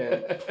Bridgeport.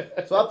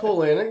 And so I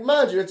pull in. And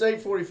mind you, it's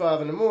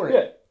 8:45 in the morning.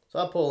 Yeah. So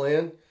I pull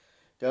in,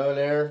 go in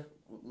there,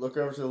 look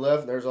over to the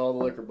left, and there's all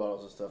the liquor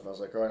bottles and stuff. And I was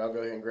like, all right, I'll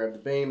go ahead and grab the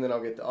Beam. Then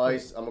I'll get the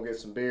ice. I'm going to get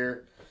some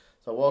beer.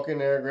 So I walk in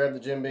there, grab the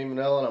Jim Beam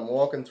vanilla, and I'm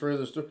walking through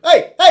the store.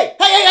 Hey!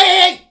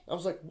 I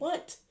was like,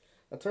 what?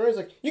 I turned, he's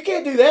like, you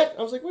can't do that.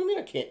 I was like, what do you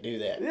mean I can't do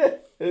that? Yeah.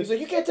 He's like,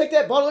 you can't take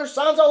that bottle. There's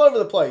signs all over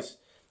the place.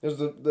 There's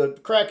the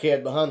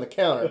crackhead behind the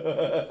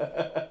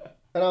counter.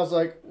 And I was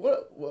like,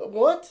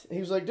 what? He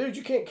was like, dude,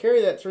 you can't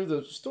carry that through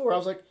the store. I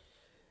was like,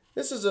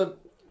 this is a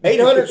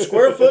 800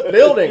 square foot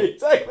building.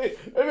 Exactly.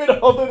 I mean,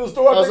 all through the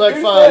store. I was like,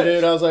 fine,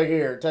 dude. I was like,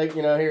 here, take,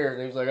 here. And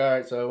he was like, all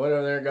right. So I went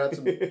over there, I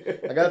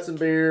got some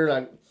beer.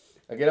 And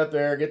I get up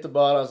there, get the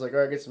bottle. I was like, all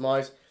right, get some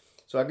ice.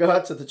 So I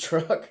got to the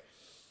truck,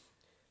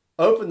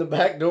 opened the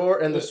back door,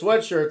 and the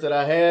sweatshirt that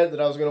I had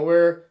that I was going to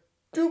wear,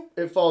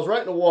 it falls right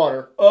in the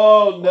water.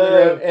 Oh,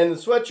 no. And the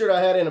sweatshirt I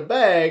had in a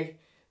bag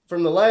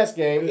from the last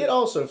game, it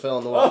also fell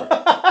in the water.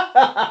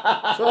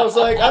 So I was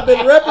like, I've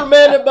been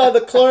reprimanded by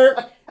the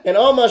clerk, and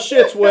all my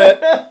shit's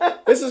wet.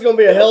 This is going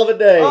to be a hell of a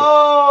day.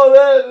 Oh,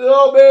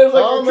 man, it's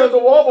like you trip to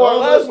Walmart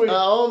last week. I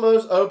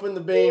almost opened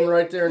the Beam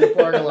right there in the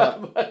parking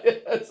lot.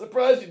 I'm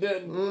surprised you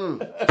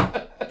didn't.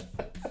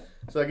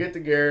 So I get to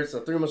Garrett's.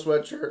 I threw my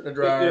sweatshirt in the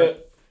dryer.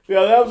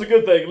 Yeah, that was a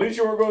good thing. At least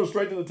you weren't going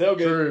straight to the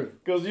tailgate. True.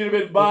 Because you'd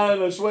have been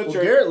buying a sweatshirt.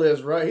 Well, Garrett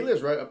lives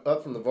right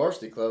up from the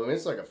varsity club. I mean,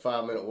 it's like a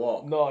 5-minute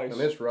walk. Nice. I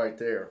mean, it's right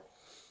there.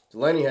 So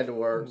Lenny had to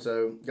work,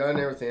 so got in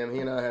there with him. He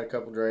and I had a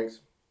couple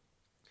drinks.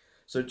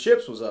 So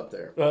Chips was up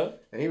there. Uh-huh.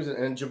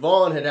 And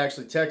Javon had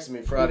actually texted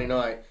me Friday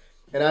night.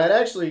 And I had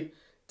actually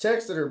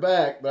texted her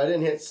back, but I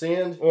didn't hit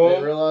send. I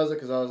didn't realize it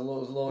because I was a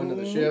little into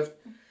the shift.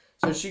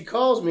 So she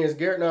calls me as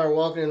Garrett and I are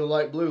walking in the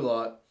light blue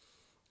lot.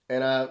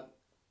 And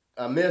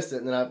I missed it,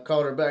 and then I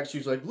called her back. She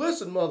was like,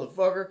 "Listen,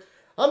 motherfucker,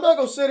 I'm not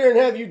going to sit here and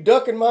have you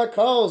ducking my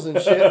calls and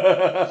shit."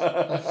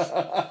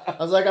 I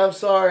was like, "I'm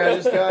sorry, I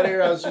just got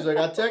here." She was like,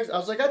 I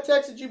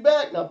texted you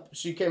back. Now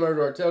she came over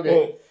to our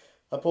tailgate.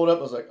 I pulled up.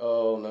 I was like,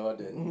 "Oh, no, I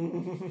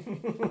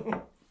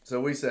didn't." So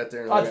we sat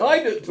there. And I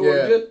timed it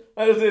towards you.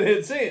 I just didn't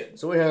hit send.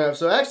 So we hung up.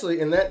 So actually,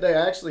 in that day,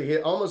 I actually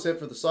almost hit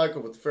for the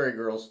cycle with the Fairy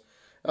Girls.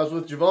 I was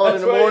with Javon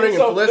in the morning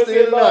and Felicity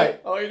in the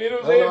night. All you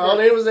needed was Amber. All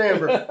I needed was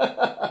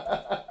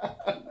Amber.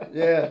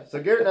 Yeah, so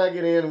Garrett and I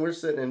get in, and we're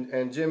sitting,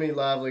 and Jimmy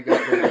Lively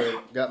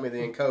got me the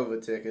Encova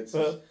tickets.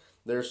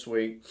 They're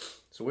sweet.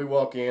 So we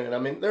walk in, and I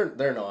mean,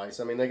 they're nice.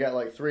 I mean, they got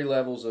like 3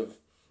 levels of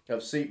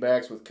seat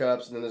backs with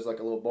cups, and then there's like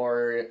a little bar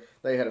area.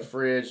 They had a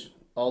fridge,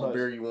 all the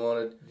beer you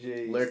wanted,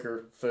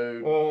 liquor,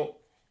 food.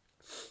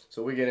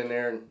 So we get in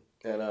there,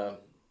 and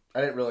I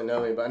didn't really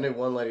know anybody. I knew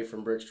one lady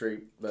from Brick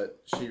Street, but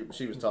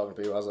she was talking to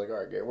people. I was like, all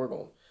right, Garrett,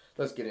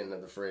 let's get into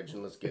the fridge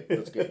and let's get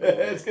going. Let's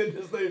get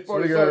this thing. So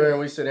we go over there and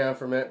we sit down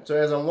for a minute. So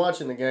as I'm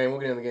watching the game,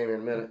 we'll get in the game here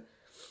in a minute.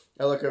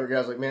 I look over at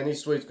guys like, man,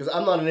 these sweets, because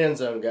I'm not an end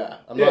zone guy.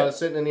 I'm not a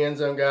sitting in the end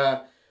zone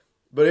guy.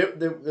 But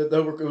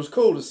it was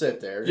cool to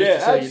sit there just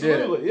to say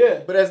absolutely, you did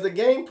it. But as the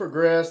game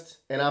progressed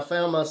and I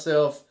found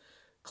myself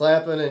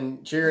clapping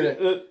and cheering,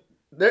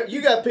 I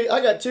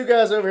got 2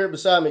 guys over here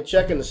beside me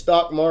checking the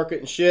stock market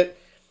and shit.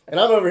 And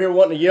I'm over here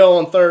wanting to yell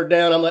on third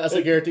down. I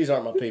said, Garrett, these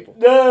aren't my people.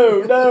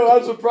 No,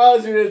 I'm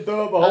surprised you didn't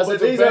throw up a whole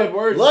bunch of bad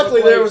words.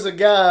 Luckily, there was a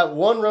guy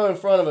 1 row in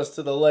front of us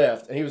to the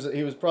left, and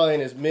he was probably in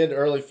his mid to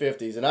early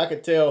 50s, and I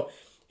could tell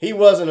he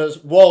wasn't a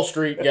Wall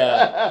Street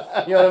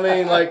guy. You know what I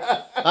mean? Like,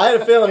 I had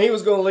a feeling he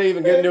was going to leave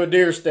and get into a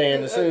deer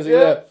stand as soon as he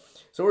left.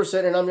 So we're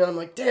sitting there, and I'm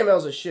like, damn, that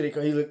was a shitty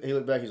call. He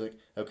looked back, he's like,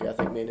 okay, I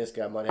think me and this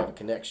guy might have a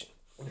connection.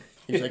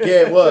 He's like,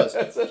 yeah, it was.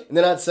 And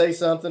then I'd say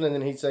something, and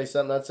then he'd say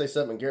something. I'd say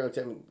something, and Garrett looked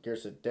at me.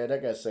 Garrett said, Dad,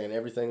 that guy's saying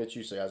everything that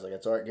you say. I was like,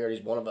 that's all right, Garrett.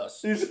 He's one of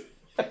us.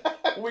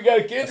 We got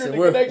a kindred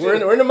connection.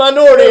 We're in the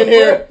minority in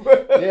here.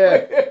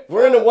 Yeah.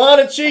 We're in the wine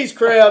and cheese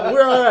crowd.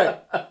 We're all right.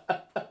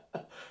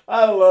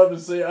 I'd love to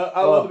see.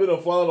 I love to be a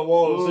fly on the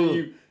wall to see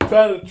you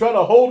trying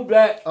to hold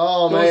back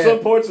on some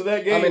parts of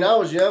that game. I mean, I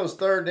was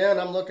third down.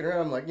 I'm looking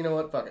around. I'm like, you know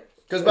what? Fuck it.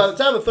 Because by the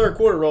time the third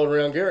quarter rolled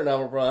around, Garrett and I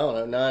were probably,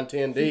 I don't know,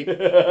 9-10 deep.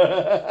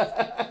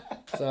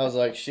 So I was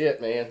like,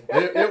 shit, man.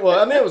 It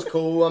was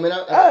cool. I mean,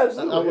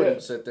 I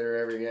wouldn't sit there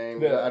every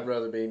game. Yeah. I'd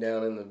rather be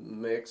down in the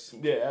mix.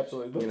 Yeah,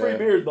 absolutely. The free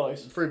beer is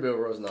nice. Free beer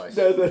was nice.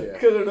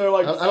 Because they're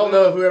like, I don't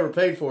know if whoever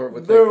paid for it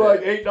would. They're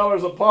like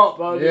 $8 a pop.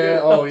 Yeah.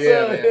 Oh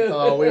yeah, man.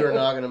 Oh, we were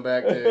knocking them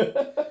back too.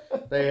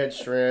 They had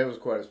shrimp. It was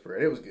quite a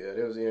spread. It was good.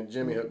 It was.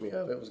 Jimmy hooked me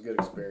up. It was a good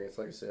experience,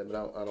 like I said.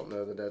 But I don't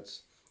know that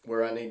that's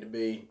where I need to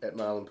be at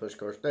Milan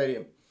Pushkar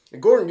Stadium.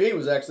 And Gordon Gee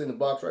was actually in the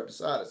box right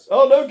beside us.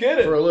 Oh, no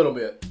kidding. For a little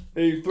bit.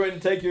 He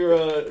threatened to take your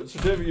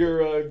certificate,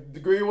 your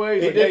degree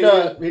away? He did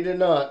not. He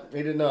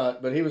did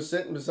not. But he was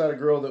sitting beside a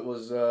girl that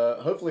was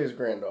hopefully his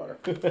granddaughter.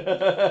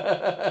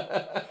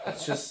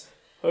 It's just...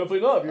 Hopefully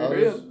not. You're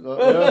him.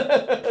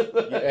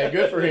 Yeah,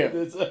 good for him.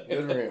 Good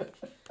for him.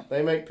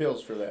 They make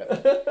pills for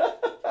that.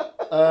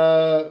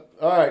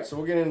 All right, so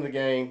we'll get into the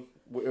game.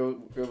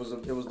 It was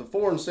the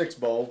 4-6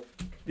 bowl.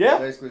 Yeah.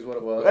 Basically is what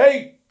it was.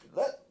 Hey,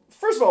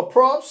 first of all,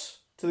 props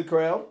to the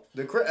crowd.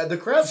 The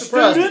crowd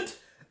surprised me.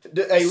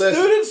 Hey, listen.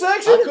 Student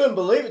section? I couldn't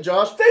believe it,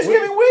 Josh.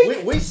 Thanksgiving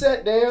week? We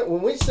sat down.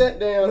 When we sat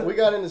down, we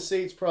got in the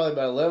seats probably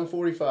about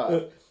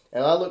 11:45.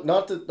 And I looked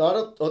not at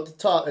the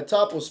top. The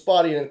top was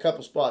spotty in a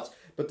couple spots.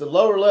 But the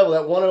lower level,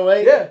 that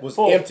 108, was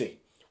empty.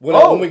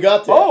 When we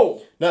got there.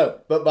 Oh. No,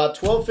 but by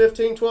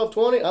 12:15,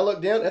 12:20, I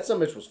looked down. That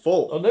some bitch was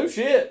full. Oh, no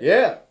shit.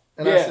 Yeah.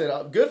 And I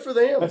said, good for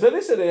them. I said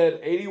they said they had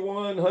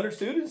 8,100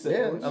 students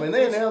there. Yeah, I mean,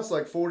 they announced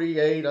like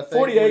 48, I think.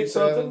 48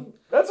 something.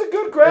 That's a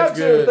good crowd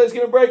too.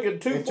 Thanksgiving break in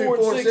 2, 4,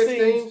 and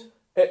 16.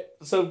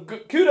 So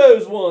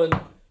kudos, 1,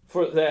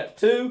 for that.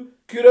 2,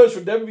 kudos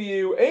for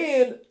WVU.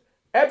 And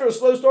after a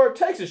slow start,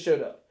 Texas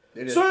showed up.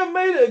 So it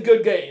made it a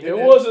good game. It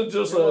wasn't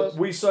just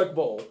we suck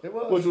bowl. It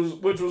was.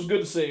 Which was good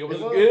to see. It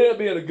ended up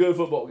being a good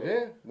football game.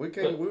 Yeah, we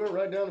went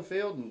right down the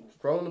field and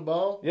throwing the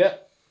ball. Yeah.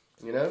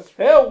 You know?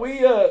 Hell,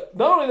 we not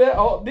only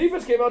that,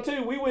 defense came out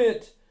too. Where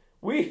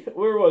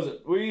was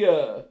it?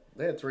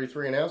 They had 3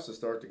 3-and-outs to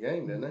start the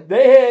game, didn't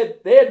they?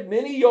 They had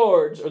many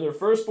yards on their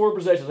first 4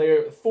 possessions. They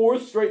were 4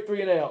 straight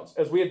 3-and-outs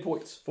as we had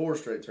points. 4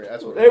 straight 3.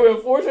 That's what they were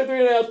 4 straight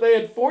 3-and-outs.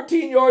 They had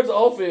 14 yards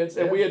of offense,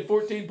 and we had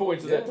 14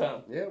 points at that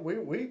time. Yeah,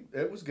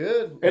 it was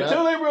good.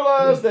 Until they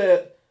realized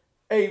that,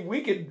 hey, we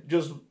could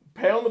just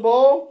pound the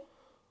ball.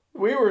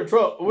 We were in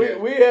trouble. We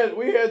had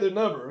the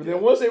number. Yeah.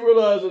 Then once they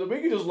realized that we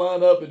could just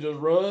line up and just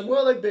run.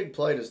 Well, they big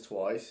played us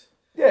twice.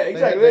 Yeah,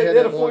 exactly. They had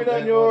a that one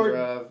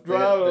 49-yard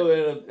drive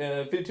They and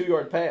a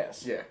 52-yard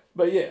pass. yeah.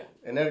 But yeah,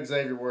 And that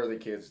Xavier Worthy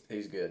kid's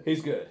he's good.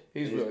 he's good.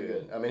 He's really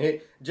good. I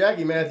mean,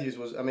 Jackie Matthews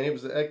was. I mean,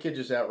 that kid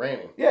just outran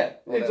him. Yeah,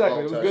 On that exactly. long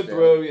It was a good touchdown.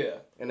 throw. Yeah.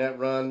 And that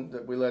run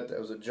that we let, that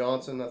was a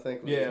Johnson, I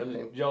think. Was Yeah, his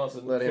name.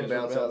 Johnson Let him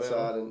finished bounce from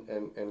outside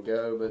and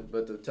go.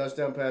 But the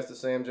touchdown pass to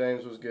Sam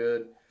James was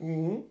good.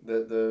 Mm-hmm.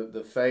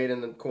 The fade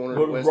in the corner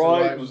But to Winston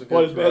Wright was a what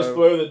good his best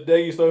throw that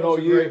Daggy's thrown That was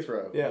all a year. great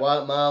throw. Yeah.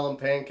 White Milam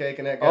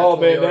pancaking that guy. Oh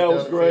 20 man, that yards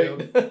was down the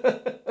great.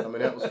 field. I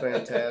mean, that was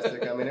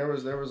fantastic. I mean, there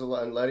was a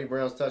lot. And Letty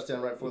Brown's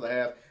touchdown right before the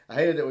half. I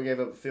hated that we gave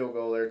up a field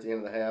goal there at the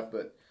end of the half,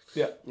 but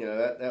yeah,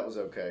 that was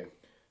okay.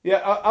 Yeah,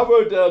 I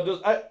wrote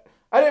down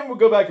I didn't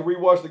go back and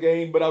rewatch the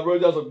game, but I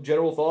wrote down some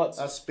general thoughts.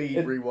 I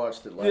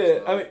rewatched it last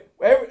night. I mean,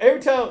 every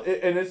time,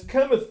 and it's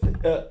kind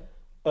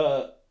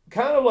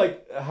of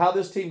like how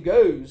this team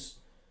goes.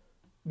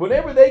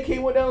 Whenever they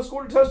went down and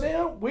scored a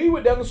touchdown, we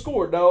went down and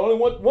scored. Now, only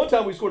one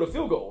time we scored a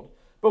field goal,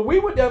 but we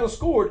went down and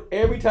scored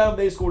every time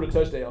they scored a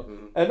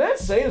touchdown, and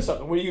that's saying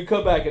something when you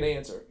come back and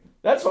answer.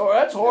 That's hard.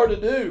 That's hard to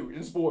do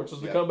in sports, is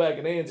to come back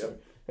and answer,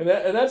 and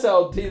that's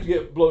how teams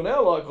get blown out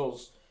a lot,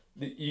 because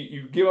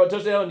you give out a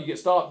touchdown, you get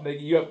stopped, and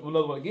then you have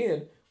another one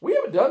again. We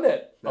haven't done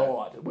that a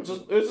lot, which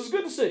is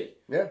good to see.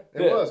 Yeah,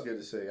 it was good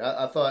to see.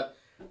 I thought,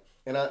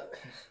 and I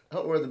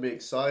don't know whether to be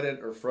excited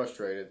or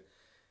frustrated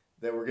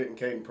that we're getting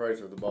Caden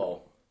Prather the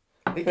ball.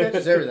 He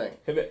catches everything.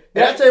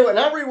 And I tell you what, and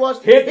I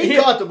rewatched it. He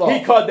caught the ball.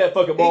 He caught that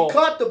fucking ball. He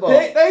caught the ball.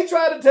 They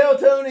tried to tell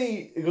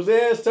Tony, because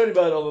they asked Tony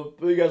about it on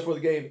the guys for the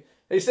game.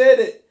 They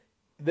said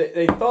that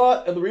they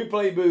thought in the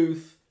replay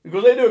booth,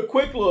 because they do a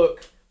quick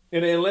look,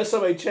 and unless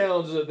somebody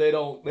challenges it, they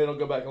don't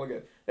go back and look at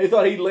it. They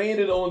thought he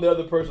landed on the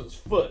other person's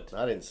foot.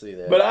 I didn't see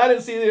that. But I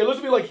didn't see it. It looked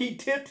to me like he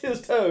tipped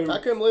his toe. I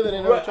couldn't believe it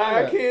in But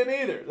I can't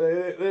either.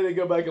 They didn't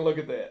go back and look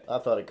at that. I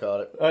thought he caught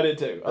it. I did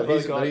too. But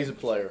he's a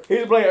player.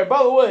 He's a player. And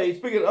by the way,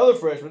 speaking of other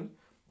freshmen,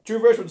 true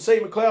freshman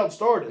St. McLeod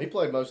started. He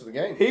played most of the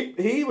game.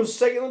 He was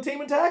second on the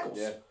team in tackles.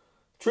 Yeah.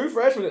 True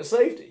freshman at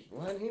safety.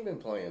 Why hadn't he been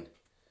playing?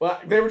 Well,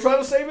 they were trying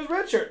to save his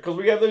red shirt because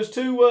we have those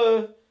two.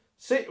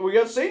 We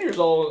got seniors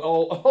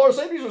all our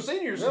safeties are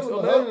seniors. No,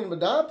 Mahomes and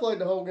Madai played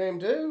the whole game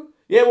too.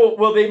 Yeah,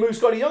 well, they moved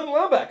Scotty Young to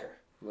linebacker.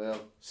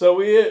 Well, so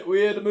we had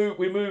to move.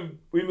 We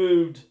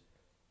moved.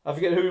 I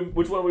forget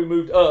which one we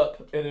moved up,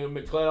 and then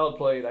McLeod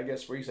played, I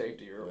guess, free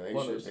safety or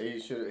one of those.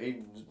 He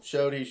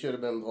showed he should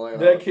have been playing.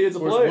 That kid's a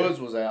player. Woods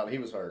was out. He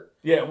was hurt.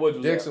 Yeah, Woods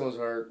was Dixon out. was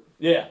hurt.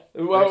 Yeah,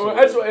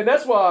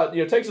 that's why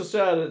it takes us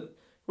out.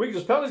 We can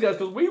just pound these guys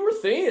because we were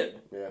thin.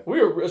 Yeah, we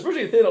were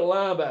especially thin at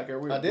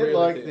linebacker. I did really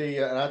like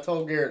and I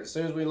told Garrett as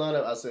soon as we lined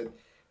up, I said,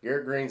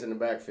 Garrett Green's in the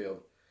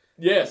backfield.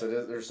 Yeah, I said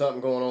there's something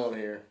going on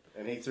here,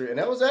 and he threw, and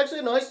that was actually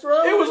a nice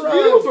throw. It was a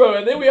beautiful throw,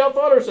 and then we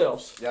outthought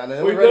ourselves. Yeah, and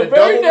then we ran a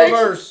double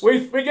reverse. We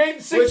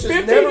gained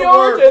 15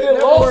 yards and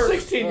then lost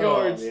 16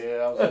 yards. Yeah,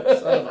 I was like,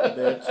 son of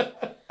a bitch.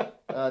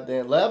 God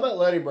damn. How about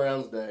Letty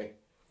Brown's day?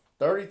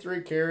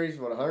 33 carries,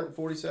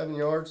 147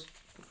 yards.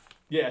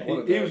 Yeah,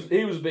 he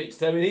was a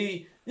beast. I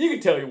mean, you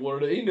could tell he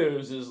wanted it. He knew it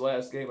was his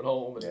last game at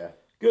home. And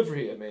good for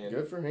him, man.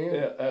 Good for him.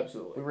 Yeah,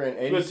 absolutely.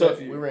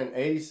 We ran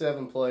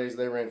 87 plays.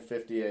 They ran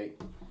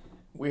 58.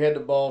 We had the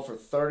ball for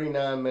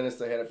 39 minutes.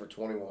 They had it for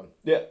 21.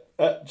 Yeah.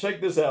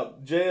 Check this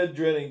out. Jed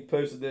Drenning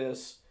posted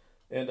this,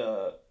 and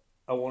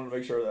I wanted to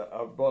make sure that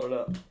I brought it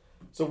up.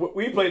 So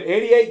we played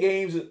 88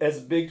 games as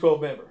a Big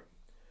 12 member.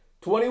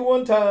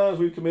 21 times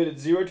we've committed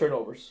 0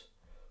 turnovers.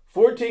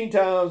 14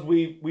 times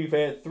we've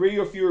had 3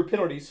 or fewer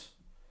penalties.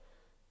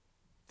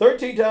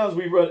 13 times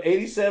we've run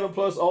 87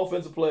 plus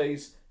offensive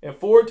plays, and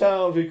 4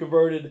 times we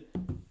converted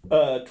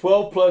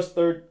 12 plus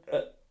third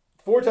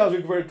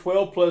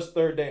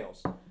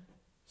downs.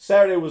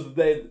 Saturday was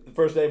the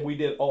first day we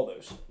did all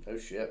those. Oh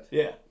shit!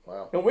 Yeah.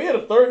 Wow. And we had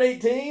a 3rd and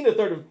 18, a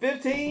 3rd and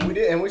 15. We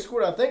did, and we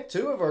scored I think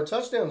 2 of our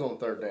touchdowns on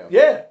 3rd down.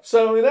 Yeah.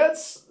 So I mean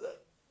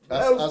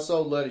I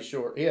sold Letty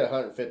short. He had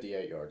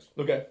 158 yards.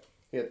 Okay.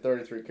 He had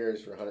 33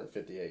 carries for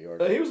 158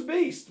 yards. He was a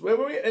beast.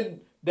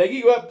 And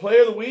Deggy got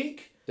Player of the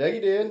Week.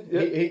 Deggy did.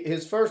 Yep.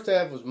 His first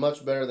half was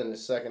much better than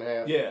his second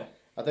half. Yeah.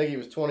 I think he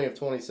was 20 of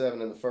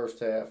 27 in the first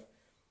half,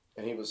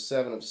 and he was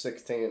 7 of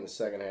 16 in the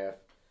second half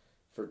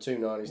for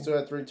 290. He still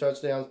had 3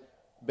 touchdowns.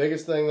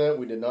 Biggest thing, though,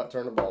 we did not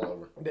turn the ball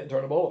over. Didn't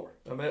turn the ball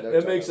over. I mean,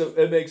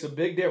 it makes a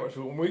big difference.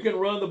 When we can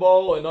run the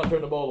ball and not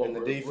turn the ball over. And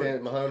the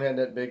defense, Mahone had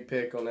that big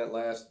pick on that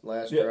last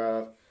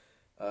drive.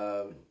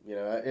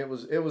 It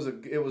was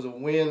a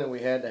win that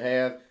we had to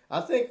have.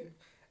 I think,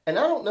 and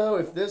I don't know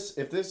if this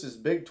is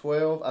Big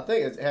 12. I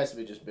think it has to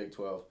be just Big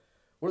 12.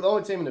 We're the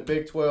only team in the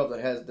Big 12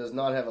 that does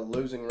not have a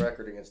losing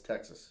record against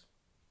Texas.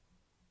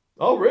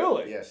 Oh,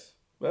 really? Yes.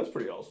 That's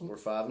pretty awesome. We're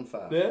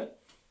 5-5. Yeah.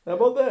 How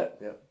about that?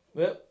 Yep.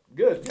 Yep.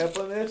 Good. Have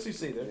fun in the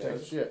SEC there,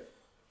 Texas. Shit.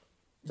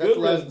 Is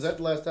Good that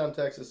the last time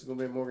Texas is going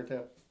to be in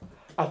Morgantown?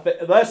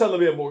 Last time they'll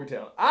be in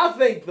Morgantown. I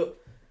think we'll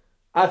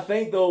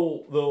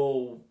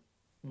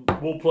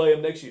play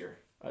them next year.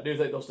 I do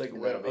think they'll stick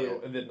around,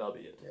 and then that'll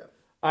be it. Yeah.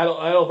 I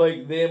don't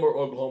think them or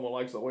Oklahoma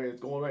likes the way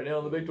it's going right now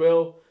in the Big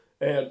 12.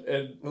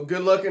 And Well,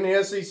 good luck in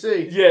the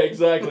SEC. yeah,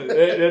 exactly.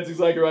 That's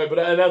exactly right. But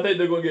I think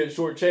they're going to get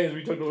shortchanged.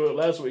 We talked a little bit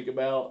last week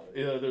about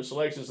their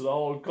selections to the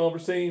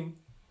all-conference team,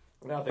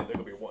 and I think they're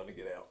going to be wanting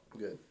to get out.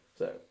 Good.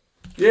 So,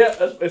 yeah,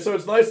 so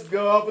it's nice to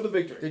go off with a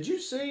victory. Did you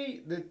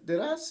see? Did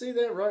I see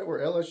that right? Where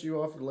LSU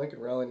offered Lincoln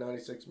Riley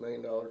 $96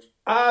 million?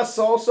 I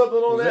saw something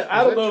on that.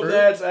 I don't know if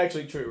that's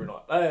actually true or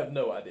not. I have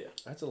no idea.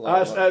 That's a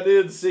lot. I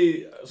did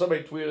see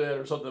somebody tweeted that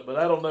or something, but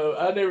I don't know.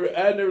 I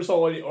never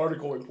saw any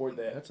article report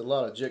that. That's a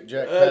lot of Jack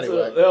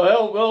Paddywhack.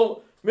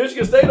 Well,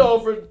 Michigan State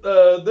offered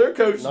their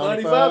coach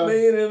 $95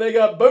 million, and they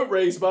got boat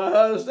raced by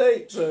Ohio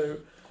State. So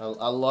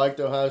I liked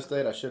Ohio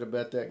State. I should have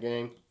bet that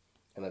game,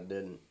 and I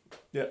didn't.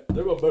 Yeah,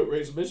 they're going to boat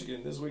race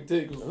Michigan this week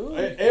too. Cause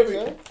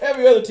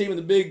every other team in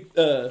the Big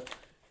 10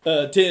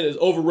 is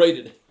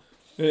overrated.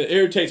 It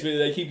irritates me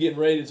that they keep getting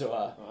rated so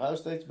high. Ohio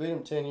State's beat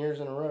them 10 years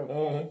in a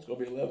row. It's going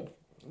to be 11.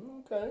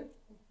 Okay.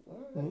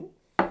 All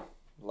right.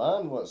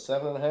 Line, what,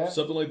 7.5?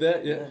 Something like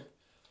that, yeah.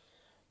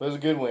 But it was a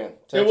good win.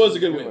 It was a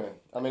good win.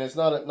 I mean, it's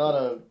not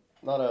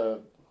a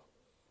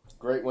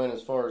great win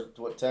as far as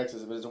what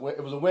Texas, but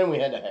it was a win we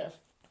had to have.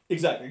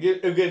 Exactly.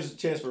 It gives us a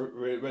chance for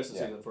the rest of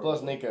the season.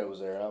 Plus, Nico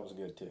was there, and that was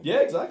good, too. Yeah,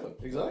 exactly.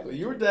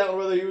 You were doubting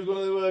whether he was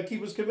going to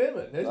keep his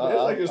commitment. It's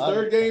like his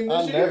third game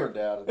this year. I never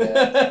doubted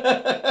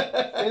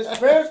that. His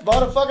parents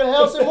bought a fucking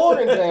house in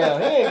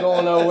Morgantown. He ain't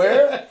going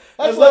nowhere.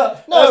 That's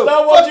not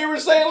what you were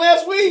saying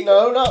last week.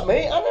 No, not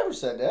me. I never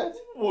said that.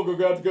 We're going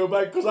to have to go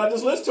back because I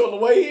just listened to it on the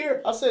way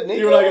here. I said Nico.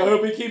 You were like, I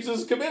hope he keeps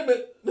his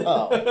commitment.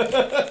 Oh.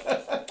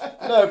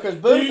 No, because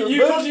Booth...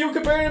 You were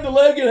comparing him to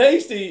Logan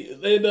Hasty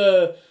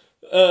and...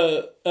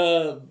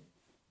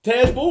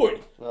 Taz Boyd.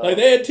 Like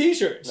they had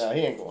T-shirts. No,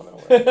 he ain't going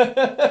nowhere.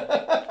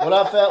 When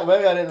I found,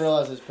 maybe I didn't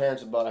realize his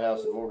parents had bought a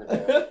house in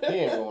Morgantown. He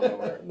ain't going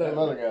nowhere. No, them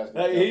other guys.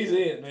 He's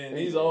in, man.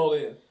 He's all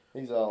in.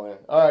 He's all in.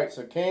 All right,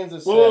 so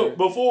Kansas. Well,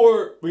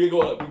 before we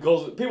go up,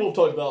 because people have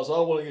talked about it, so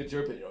I want to get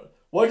your opinion on it.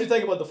 What did you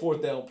think about the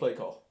fourth down play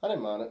call? I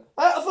didn't mind it.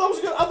 I thought it was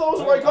good. I thought it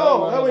was a great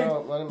call. I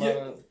didn't mind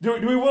it. Do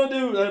we want to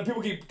do?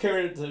 People keep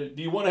carrying it to.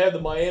 Do you want to have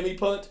the Miami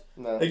punt?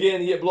 No.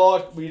 Again, you get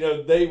blocked.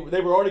 They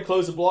were already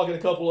close to blocking a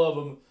couple of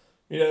them.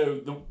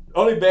 The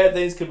only bad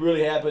things could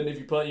really happen if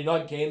you punt. You're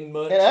not gaining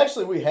much. And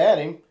actually, we had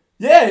him.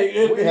 Yeah,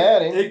 we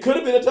had him. It could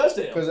have been a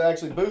touchdown. Because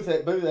actually, Booth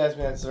asked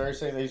me that very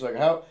same thing. He's like,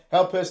 how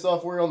pissed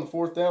off were you on the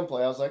fourth down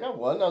play? I was like, I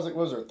wasn't. I was like,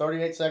 what was there,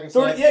 38 seconds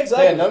left? Yeah,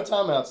 exactly. They had no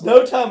timeouts left.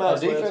 No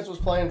timeouts left. Our defense was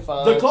playing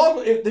fine. The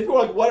clock, people were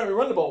like, why don't we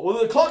run the ball?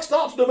 Well, the clock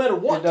stops no matter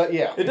what.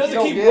 It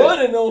doesn't keep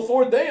running on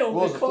fourth down.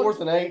 What was it,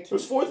 4th and 8? It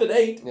was 4th and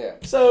 8. Yeah.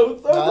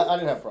 So, I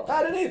didn't have a problem.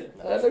 I didn't either.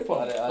 I had no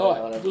problem.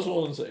 All right, just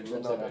wanted to say. I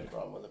didn't have a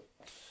problem with it.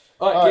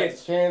 All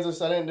right, Kansas.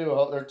 I didn't do a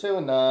whole. They're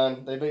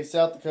 2-9. They beat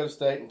South Dakota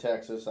State and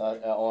Texas.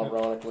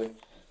 Ironically,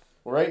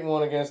 we're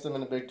 8-1 against them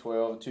in the Big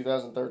 12.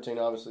 2013,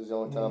 obviously, is the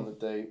only time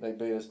that they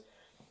beat us.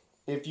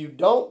 If you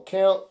don't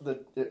count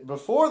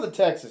before the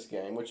Texas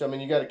game, which I mean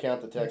you got to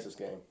count the Texas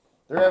game,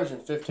 they're averaging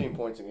 15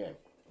 points a game.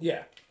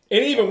 Yeah,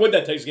 and even with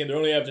that Texas game, they're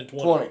only averaging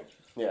 20.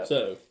 Yeah.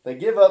 So they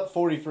give up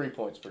 43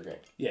 points per game.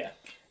 Yeah.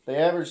 They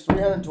average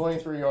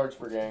 323 yards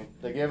per game.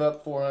 They give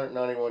up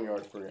 491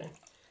 yards per game.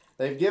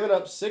 They've given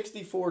up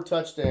 64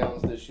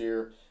 touchdowns this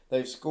year.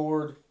 They've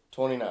scored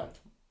 29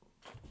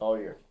 all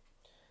year.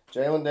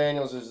 Jalen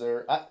Daniels is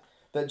there.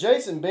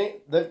 Jason Bean,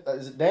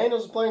 is it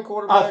Daniels playing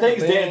quarterback? I think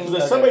it's Daniels.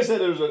 Okay. Somebody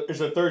said it's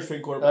a third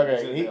string quarterback.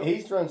 Okay,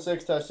 he's thrown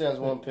 6 touchdowns,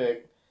 1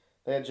 pick.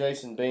 They had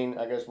Jason Bean,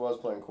 I guess, was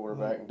playing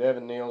quarterback. And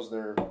Devin Neal's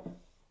their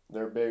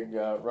big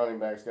running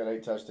back's got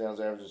 8 touchdowns,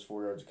 averages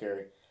 4 yards a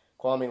carry.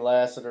 Kwame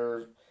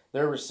Lassiter,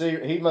 their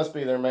receiver, he must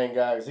be their main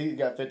guy because he's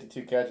got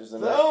 52 catches.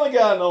 The only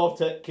guy in all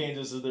of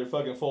Kansas is their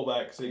fucking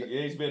fullback.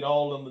 He's been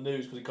all in the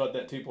news because he caught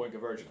that 2-point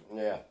conversion.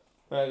 Yeah.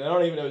 I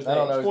don't even know his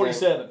name. He's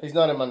 47. He's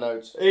not in my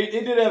notes. He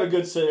did have a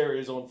good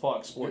series on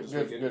Fox Sports.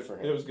 Good for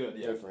him. It was good,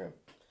 yeah. Good for him.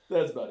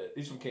 That's about it.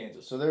 He's from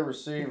Kansas. So their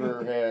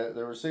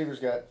receivers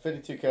got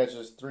 52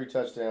 catches, 3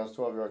 touchdowns,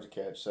 12 yards a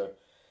catch. So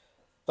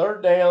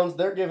third downs,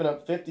 they're giving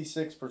up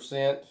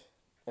 56%,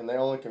 and they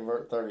only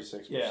convert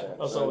 36%. Yeah,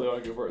 that's all they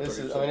only convert.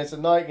 30%. It's a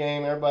night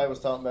game. Everybody was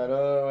talking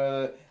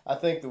about, I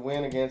think the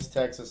win against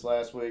Texas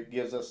last week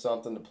gives us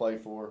something to play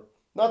for.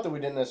 Not that we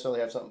didn't necessarily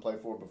have something to play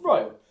for before,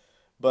 right?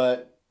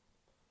 But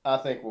I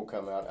think we'll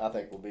come out. I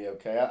think we'll be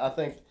okay. I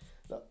think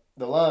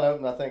the line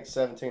opened, I think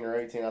 17 or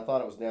 18. I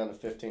thought it was down to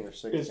 15 or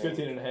 16. It's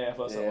 15.5.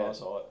 That's how I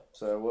saw it.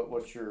 So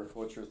what's your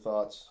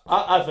thoughts?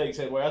 I think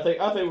same way. I think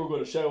we're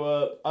going to show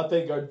up. I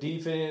think our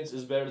defense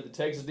is better than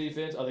Texas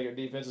defense. I think our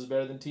defense is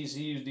better than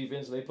TCU's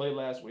defense they played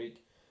last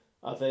week.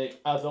 I think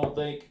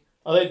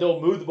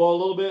they'll move the ball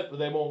a little bit, but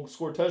they won't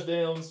score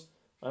touchdowns.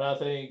 And I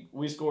think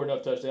we score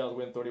enough touchdowns to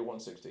win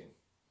 31-16.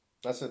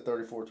 That's at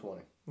 34-20.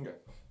 Okay.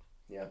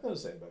 Yeah.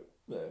 That's the same boat.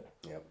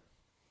 Yep.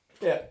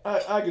 Yeah,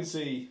 I can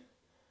see.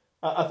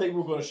 I think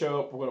we're going to show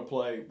up. We're going to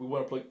play. We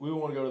want to play. We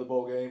want to go to the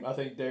bowl game. I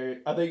think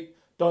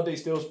Dante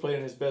Still's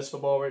playing his best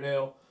football right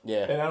now.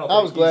 Yeah, and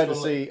I was glad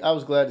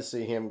to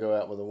see him go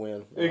out with a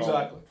win.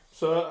 Exactly.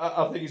 So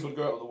I think he's going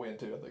to go out with a win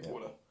too. I think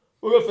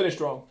we're going to finish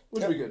strong,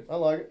 which will be good. I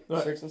like it.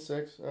 Right.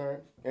 6-6. All right.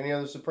 Any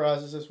other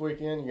surprises this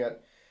weekend? You got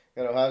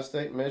got Ohio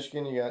State and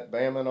Michigan. You got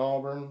Bama and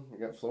Auburn. You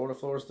got Florida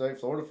State.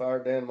 Florida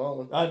fired Dan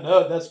Mullen. I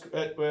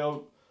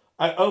know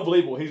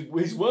unbelievable.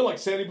 He's won like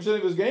 70%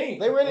 of his games.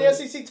 They were in the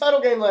SEC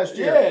title game last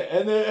year. Yeah,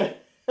 and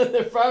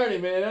they're firing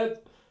him, man.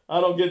 I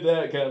don't get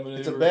that kind of maneuver.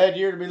 It's a bad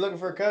year to be looking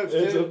for a coach, too.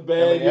 It's a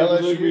bad year to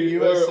LSU,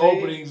 there are USC,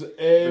 openings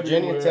everywhere.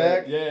 Virginia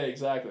Tech. Yeah,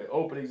 exactly.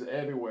 Openings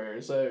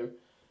everywhere. So,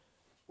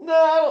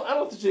 no, I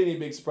don't see any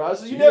big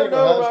surprises. You never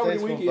know about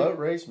the weekend. Boat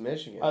race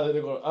Michigan. I think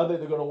they're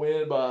going to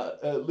win by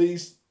at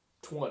least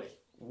 20.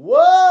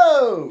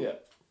 Whoa! Yeah.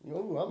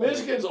 Ooh,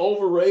 Michigan's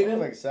overrated.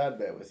 I'm excited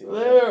bet with you.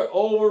 They're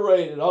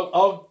overrated.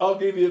 I'll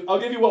give you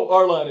what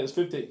our line is.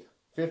 15.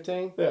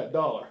 15? Yeah,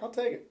 $1. I'll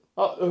take it.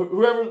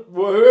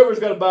 Whoever's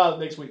got to buy it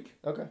next week.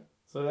 Okay.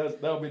 So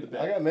that'll be the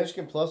bet. I got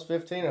Michigan plus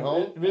 15 at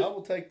home. I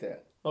will take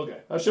that. Okay.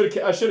 I should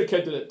have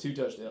kept it at 2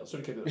 touchdowns.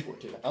 Should have kept it at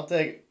 14. I'll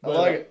take it. I But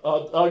like it.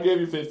 I'll give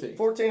you 15.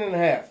 14 and a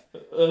half.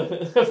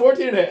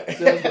 14 and a half.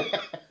 Sounds good.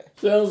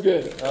 Sounds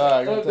good. All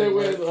right. I hope they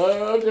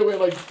win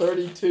like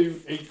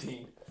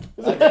 32-18.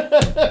 I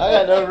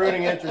got no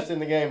rooting interest in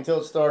the game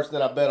until it starts,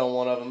 then I bet on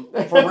one of them.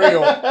 For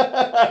real.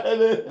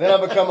 Then I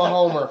become a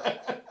homer.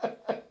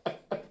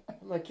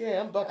 I'm like,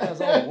 yeah, I'm Buckeyes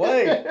all the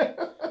way.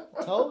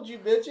 I told you,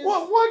 bitches.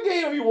 What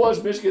game have you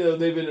watched Michigan that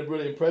they've been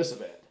really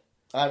impressive at?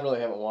 I really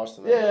haven't watched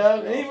them.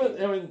 Yeah,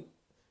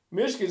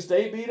 Michigan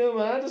State beat them,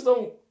 and I just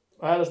don't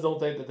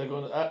think that they're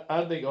going to.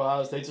 I think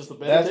Ohio State's just the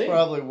better team. That's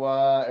probably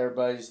why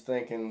everybody's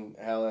thinking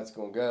how that's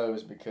going to go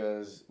is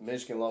because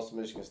Michigan lost to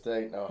Michigan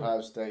State and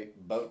Ohio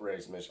State boat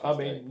raced Michigan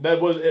State. I mean,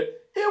 that was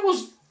it. It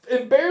was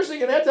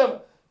embarrassing at that time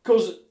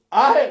because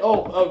I had.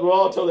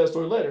 I'll tell that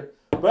story later.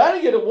 But I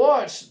didn't get to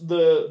watch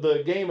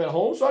the game at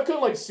home, so I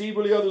couldn't see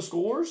really other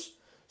scores.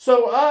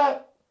 So I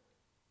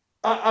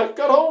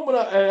got home and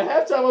at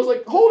halftime I was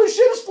like, "Holy shit!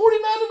 It's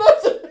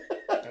 49-0."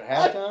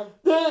 At halftime?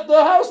 The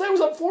Ohio State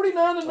was up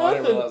 49-0. I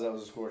didn't realize that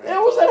was a score. It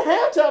was at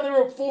halftime. They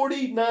were up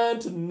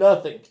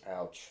 49-0.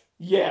 Ouch.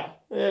 Yeah,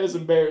 it is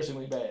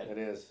embarrassingly bad. It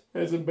is.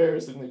 It's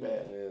embarrassingly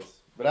bad. It is.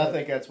 But I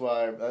think that's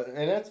why,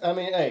 and that's. I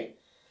mean, hey,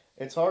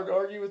 it's hard to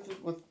argue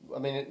with. I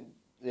mean,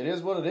 it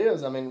is what it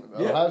is. I mean,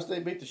 Ohio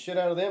State beat the shit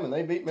out of them, and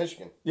they beat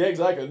Michigan. Yeah,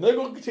 exactly. And they're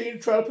going to continue to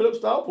try to put up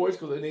style points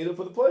because they need it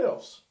for the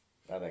playoffs.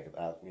 I think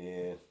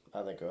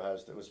Ohio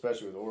State,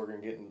 especially with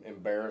Oregon getting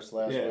embarrassed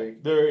last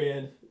week. They're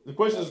in. The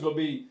question is going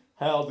to be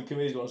how the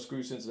committee's going to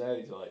screw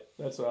Cincinnati tonight.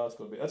 That's how it's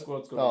going to be. That's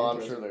what's going to be. Oh,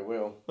 I'm sure they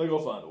will. They're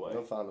going to find a way.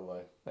 They'll find a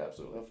way.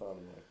 Absolutely. They'll find a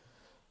way.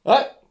 All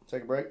right.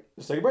 Take a break.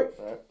 Let's take a break.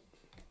 All right.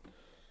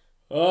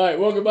 All right.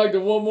 Welcome back to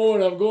one more,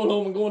 and I'm going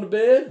home and going to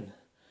bed.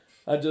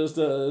 I just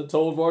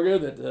told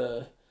Vargo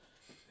that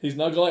he's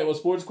not going to like my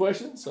sports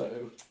questions,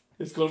 so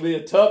it's going to be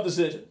a tough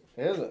decision.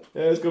 Is it?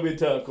 Yeah, it's going to be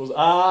tough because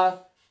I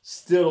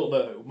still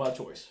don't know my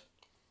choice.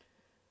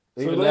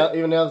 Even now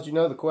that you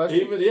know the question?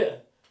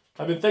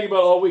 I've been thinking about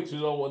it all week, so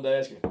I wanted to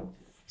ask you.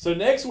 So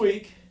next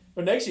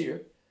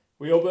year,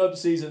 we open up the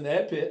season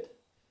at Pitt,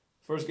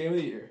 first game of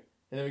the year,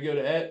 and then we go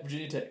to at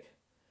Virginia Tech.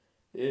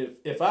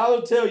 If I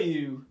would tell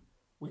you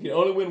we can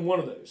only win one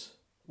of those,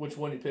 which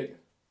one are you picking?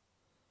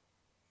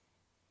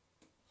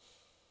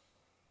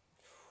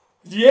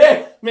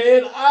 Yeah,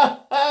 man,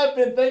 I've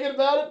been thinking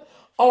about it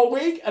all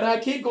week, and I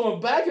keep going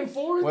back and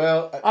forth.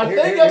 Well, I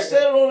think I've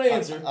settled on an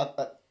answer.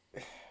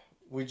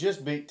 We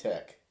just beat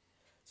Tech,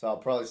 so I'll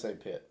probably say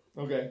Pitt.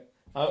 Okay.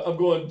 I'm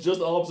going just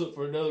the opposite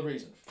for another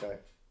reason. Okay.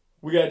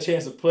 We got a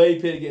chance to play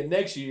Pitt again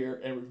next year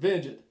and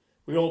revenge it.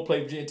 We don't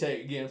play Virginia Tech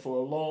again for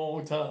a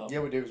long time. Yeah,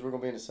 we do, because we're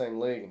going to be in the same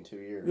league in 2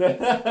 years.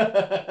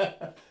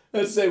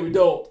 Let's say we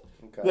don't.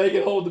 Okay. They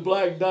can hold the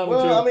black diamond.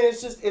 Well, I mean,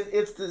 it's just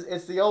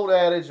it's the old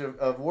adage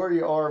of where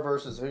you are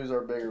versus who's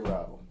our bigger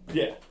rival.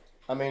 Yeah.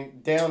 I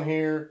mean, down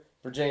here,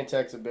 Virginia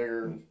Tech's a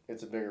bigger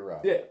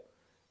rival. Yeah.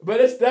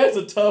 But that's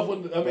a tough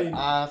one. I mean,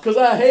 because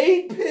I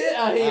hate Pitt.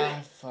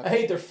 I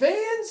hate their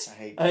fans. I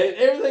hate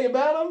everything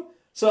about them.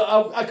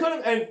 So I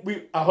couldn't, and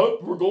I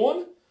hope we're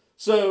going.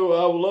 So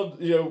I would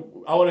love,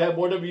 I want to have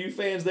more WU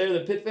fans there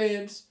than Pitt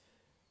fans,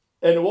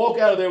 and to walk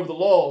out of there with a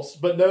loss,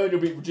 but knowing you'll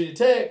beat Virginia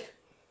Tech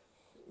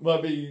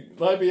might be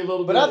a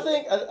little. But I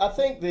think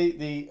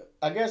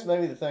I guess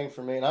maybe the thing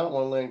for me, and I don't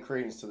want to lend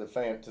credence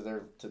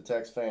to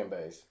Tech's fan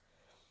base,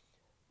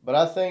 but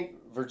I think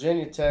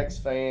Virginia Tech's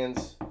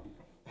fans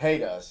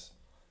hate us,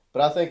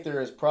 but I think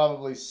there is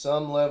probably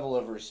some level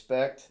of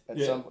respect at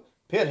some.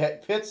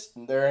 Pitt's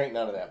there ain't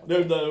none of that.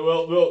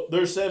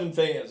 There's 7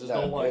 fans that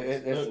don't like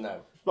us.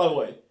 No. By the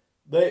way,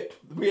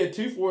 we had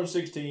 2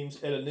 4-6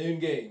 teams at a noon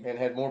game and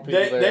had more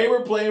people there. They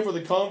were playing for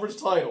the conference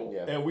title,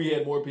 and we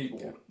had more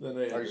people than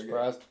they had. Are you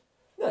surprised?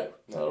 No,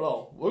 not at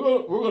all.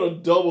 We're gonna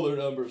double their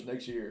numbers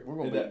next year. We're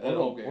gonna beat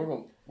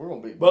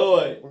beat. By the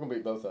way, we're gonna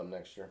beat both of them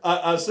next year.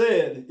 I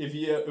said if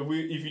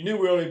you knew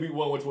we only beat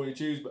one, which one you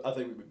choose? But I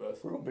think we beat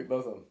both. We're gonna beat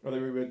both of them. I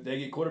think we beat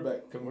Daggy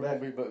quarterback coming back.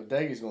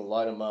 Daggy's gonna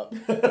light them up.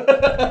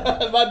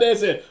 My dad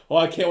said, "Oh,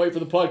 I can't wait for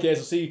the podcast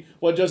to see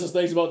what Justice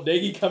thinks about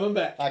Daggy coming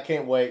back." I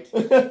can't wait.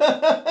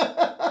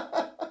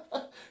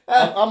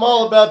 I'm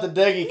all about the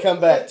Daggy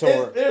comeback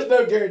tour. There's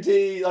no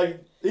guarantee.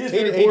 Like ESPN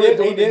He reported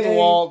during the didn't game,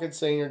 walk at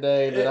senior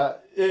day,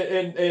 but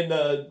and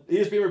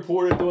ESPN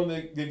reported during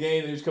the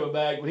game that he was coming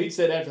back. But he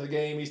said after the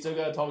game he still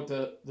got to talk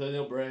to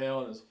Neil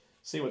Brown and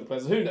see what the plan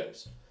is. Who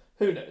knows?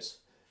 Who knows?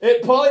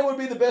 It probably would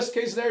be the best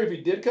case scenario if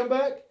he did come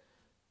back,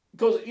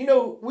 because we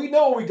know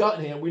what we got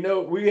in him. We know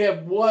we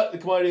have what the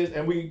commodity is,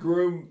 and we can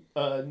groom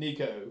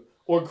Nico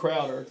or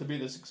Crowder to be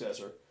the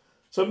successor.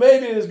 So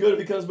maybe it is good if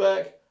he comes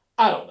back.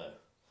 I don't know.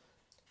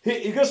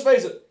 He just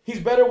face it. He's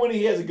better when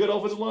he has a good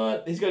offensive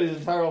line. He's got his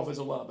entire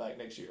offensive line back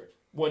next year.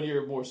 1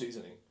 year more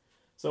seasoning.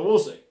 So we'll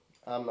see.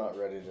 I'm not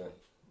ready to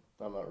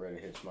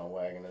hitch my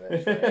wagon to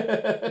that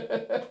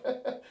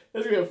train.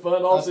 It's gonna be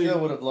fun all season. I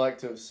still would have liked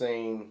to have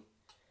seen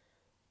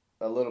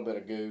a little bit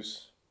of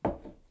Goose.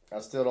 I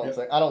still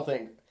don't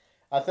think.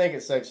 I think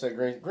it's safe to say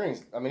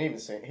Green's. I mean, even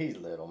saying he's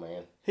little,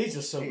 man. He's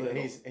just so little.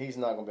 He's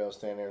not gonna be able to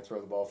stand there and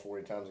throw the ball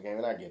 40 times a game,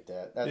 and I get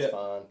that. That's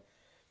fine.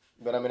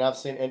 But I mean, I've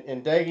seen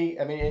and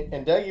Daggy. I mean,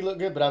 and Daggy looked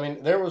good, but I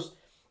mean, there was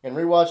in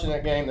rewatching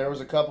that game, there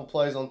was a couple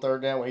plays on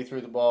third down where he threw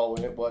the ball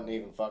when it wasn't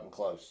even fucking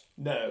close.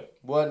 No,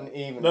 wasn't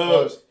even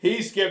close.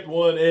 He skipped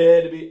one.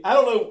 It had to be. I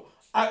don't know.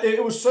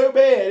 It was so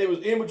bad. It was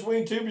in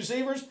between two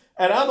receivers,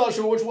 and I'm not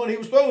sure which one he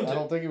was throwing to. I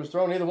don't think he was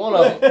throwing either one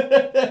of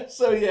them.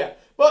 So yeah,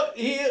 but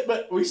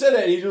we said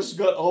that he just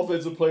got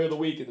Offensive Player of the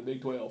Week in the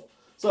Big 12.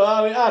 So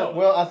I mean, I don't know.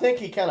 Well, I think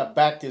he kind of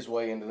backed his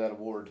way into that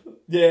award.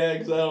 Yeah,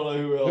 because I don't know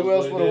who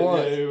else would have won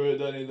it. Who would have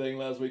done anything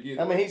last week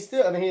either. I mean,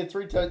 he had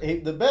 3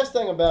 touchdowns. The best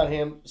thing about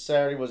him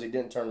Saturday was he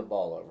didn't turn the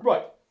ball over.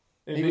 Right.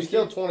 He was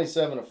still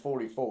 27 of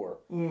 44.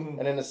 Mm-hmm.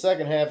 And in the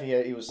second half,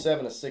 he was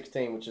 7 of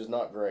 16, which is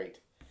not great.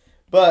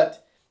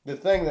 But the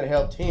thing that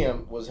helped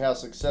him was how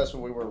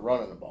successful we were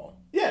running the ball.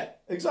 Yeah,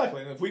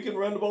 exactly. And if we can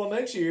run the ball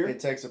next year, it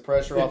takes the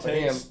pressure off of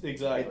him.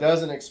 Exactly. It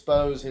doesn't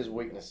expose his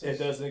weaknesses.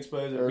 It doesn't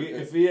expose it.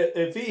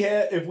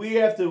 If we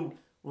have to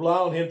rely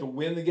on him to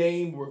win the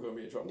game, we're going to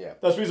be in trouble. Yeah.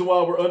 That's the reason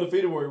why we're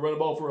undefeated when we run the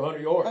ball for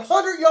 100 yards.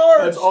 100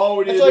 yards. That's all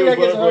we need to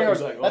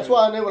do. That's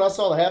why I knew when I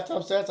saw the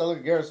halftime stats, I looked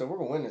at Garrett and said, "We're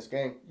going to win this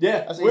game."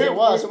 Yeah. I said,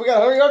 "Why?" I said, "We got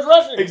 100 yards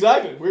rushing."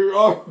 Exactly. We were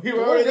already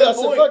at that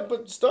point. I said,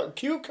 "But start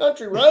cue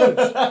country roads."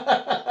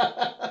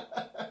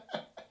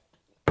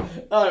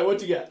 All right,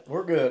 what you got?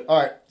 We're good. All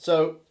right,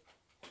 so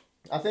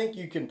I think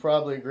you can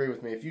probably agree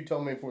with me if you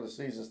told me before the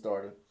season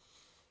started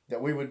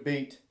that we would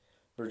beat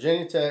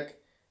Virginia Tech,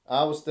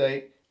 Iowa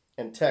State,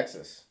 and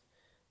Texas.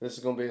 This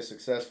is going to be a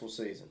successful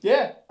season.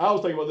 Yeah, I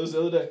was thinking about this the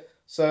other day.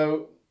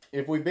 So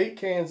if we beat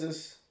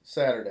Kansas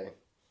Saturday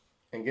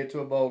and get to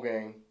a bowl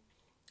game,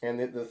 and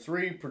the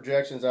 3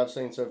 projections I've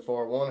seen so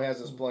far, one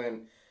has us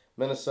playing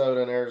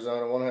Minnesota and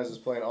Arizona, one has us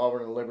playing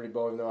Auburn and Liberty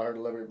Bowl, even though I heard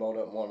the Liberty Bowl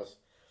doesn't want us.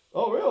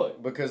 Oh, really?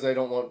 Because they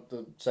don't want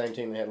the same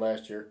team they had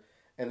last year.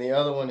 And the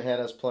other one had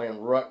us playing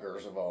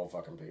Rutgers, of all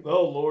fucking people.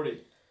 Oh,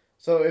 Lordy.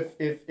 So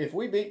if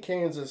we beat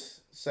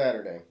Kansas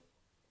Saturday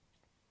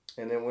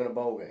and then win a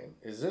bowl game,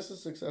 is this a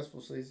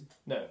successful season?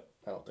 No.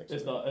 I don't think so.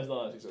 It's not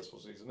a successful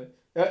season.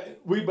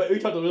 We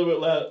talked a little bit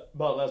about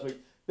it last week.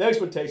 The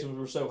expectations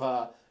were so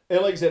high.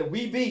 And like I said,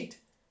 we beat.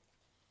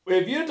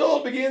 If you told us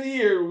at the beginning of the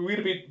year we'd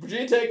have beat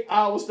Virginia Tech,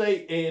 Iowa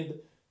State, and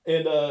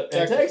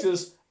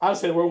Texas, I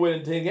said we're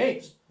winning 10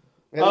 games.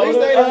 At least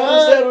they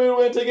understand we would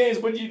win 10 games,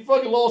 but you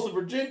fucking lost to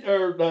Virginia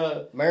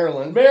or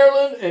Maryland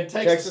and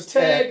Texas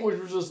Tech,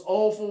 which was just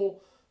awful.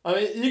 I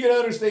mean, you can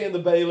understand the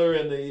Baylor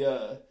and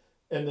the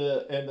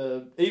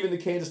even the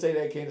Kansas State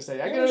at Kansas State.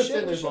 I can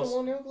understand those losses.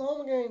 Won the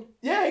Oklahoma game.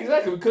 Yeah,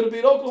 exactly. We could have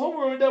beat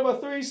Oklahoma. We were down by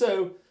 3.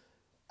 So,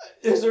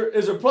 is there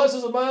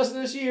pluses and minuses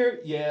this year?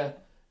 Yeah.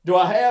 Do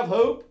I have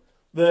hope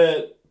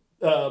that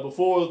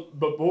before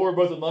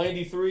both the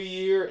 93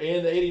 year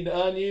and the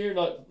 89 year,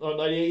 not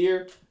 98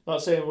 year?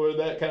 Not saying we're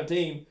that kind of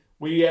team.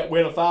 We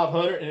win a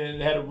 500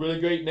 and had a really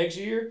great next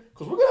year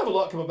because we're gonna have a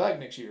lot coming back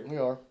next year. We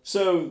are.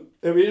 So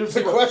I mean,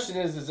 the question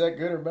is that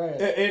good or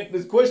bad? And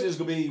the question is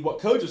gonna be what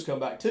coaches come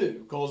back too,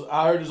 because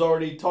I heard there's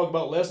already talked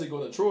about Leslie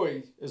going to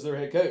Troy as their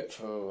head coach.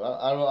 Oh,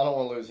 I don't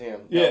want to lose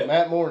him. Yeah, no,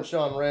 Matt Moore and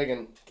Sean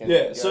Reagan.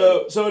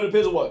 So it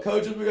depends on what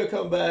coaches we got to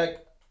come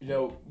back. You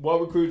know, what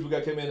recruits we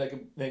got to come in that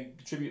can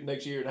contribute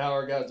next year and how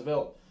our guys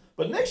develop.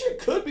 But next year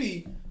could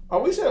be.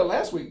 We said it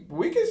last week.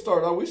 We could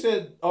start. We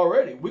said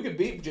already we could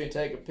beat Virginia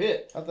Tech and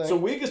Pitt. I think. So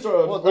we could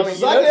start. Well,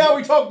 exactly how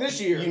we talked this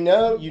year. You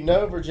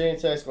know, Virginia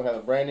Tech's gonna have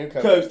a brand new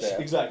coach staff.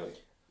 Exactly.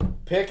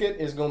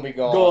 Pickett is gonna be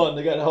gone.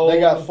 They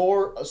got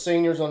 4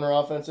 seniors on their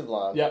offensive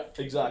line. Yeah,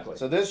 exactly.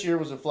 So this year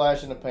was a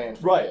flash in the pan.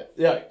 Right. Pitt.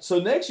 Yeah. So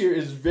next year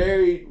is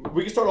we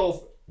can start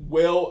off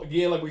well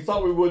again like we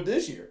thought we would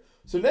this year.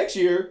 So next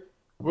year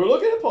we're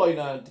looking at probably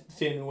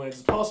 9-10 wins.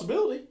 It's a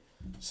possibility.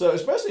 So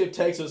especially if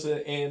Texas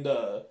and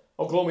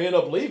Oklahoma end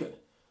up leaving.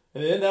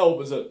 And then that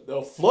opens up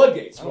the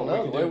floodgates. I don't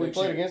know. The way we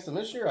played against them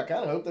this year, I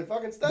kind of hope they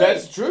fucking stay.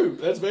 That's true.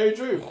 That's very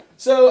true.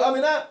 So, I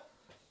mean, I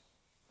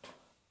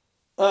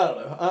don't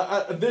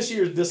know. This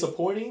year is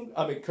disappointing.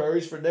 I'm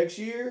encouraged for next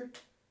year.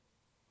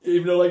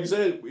 Even though, like you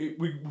said,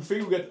 we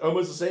figure we got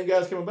almost the same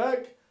guys coming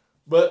back.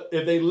 But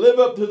if they live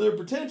up to their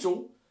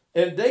potential,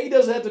 and Daggy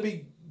doesn't have to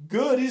be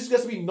good, he just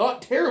has to be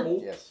not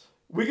terrible. Yes.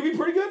 We could be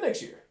pretty good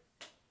next year.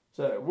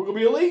 So we're gonna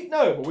be elite?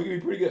 No, but we can be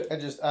pretty good. I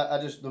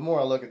just the more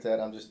I look at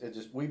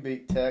that, we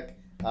beat Tech,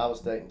 Iowa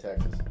State, and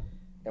Texas,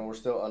 and we're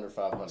still under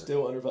 500.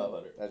 Still under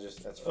 500. That's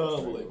frustrating.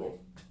 Unbelievable.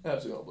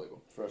 Absolutely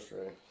unbelievable.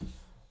 Frustrating.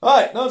 All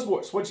right,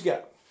 non-sports. What you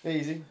got?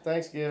 Easy.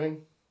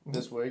 Thanksgiving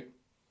this week.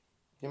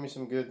 Give me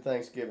some good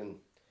Thanksgiving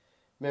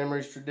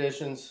memories,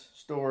 traditions,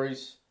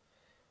 stories,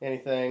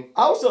 anything.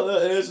 I was telling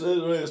and it's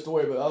really a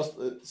story,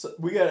 but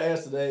we got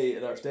asked today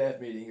at our staff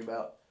meeting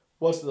about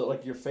what's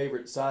your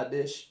favorite side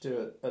dish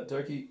to a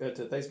turkey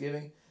to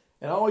Thanksgiving,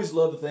 and I always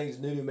love the things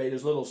Nunu made.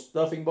 Those little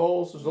stuffing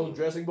bowls, those little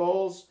dressing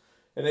bowls,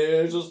 and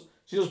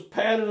she just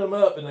patted them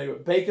up and they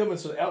would bake them, and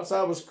so the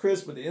outside was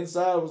crisp, but the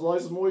inside was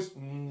nice and moist.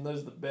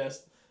 Those are the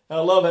best. And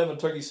I love having a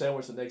turkey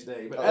sandwich the next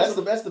day. But that's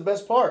the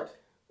best part.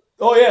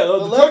 Oh yeah,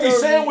 the turkey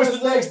sandwich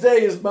the next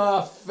day is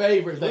my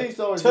favorite thing.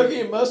 Turkey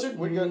and mustard.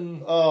 We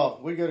go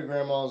to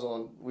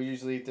Grandma's we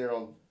usually eat there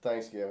on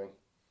Thanksgiving,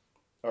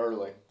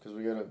 early because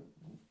we go to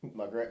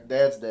my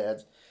dad's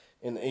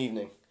in the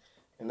evening,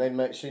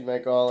 and she'd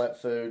make all that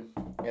food,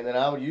 and then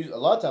a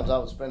lot of times I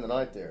would spend the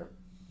night there,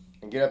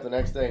 and get up the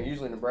next day, and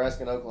usually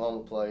Nebraska and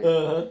Oklahoma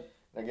play.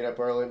 I get up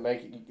early and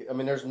make it. I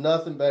mean, there's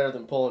nothing better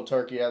than pulling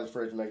turkey out of the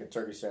fridge and making a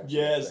turkey sandwich.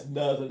 Yes,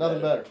 nothing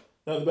better.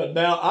 Nothing better.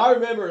 Now, I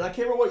remember, and I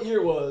can't remember what year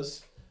it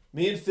was,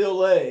 me and Phil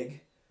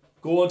Legg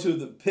going to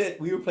the pit.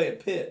 We were playing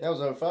pit. That was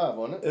 05,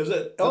 wasn't it? It was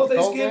on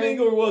Thanksgiving,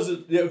 or was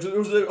it? Yeah, it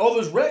was all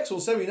those wrecks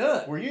on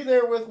 79. Were you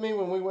there with me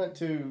when we went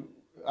to,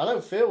 I know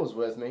Phil was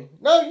with me.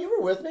 No, you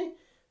were with me.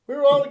 We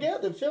were all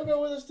together. Did Phil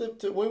go with us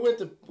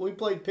we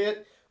played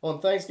pit on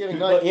Thanksgiving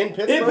night in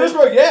Pittsburgh? In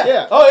Pittsburgh, yeah.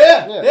 Yeah. Oh,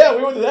 yeah. Yeah,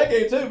 we went to that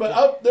game too.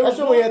 But that's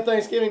when we had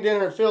Thanksgiving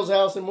dinner at Phil's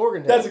house in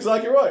Morgantown. That's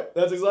exactly right.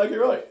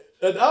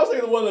 And I was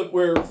thinking the one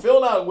where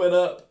Phil and I went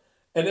up,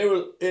 and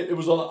it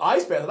was on an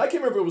ice bath. And I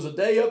can't remember if it was the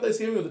day of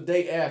Thanksgiving or the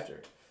day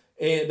after.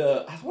 And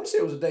I want to say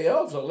it was the day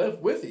of, so I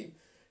left with him.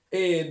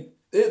 And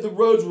the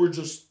roads were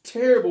just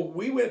terrible.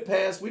 We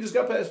just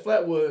got past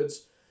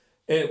Flatwoods,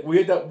 and we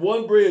hit that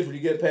one bridge when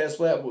you get past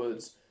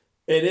Flatwoods,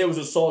 and it was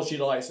a solid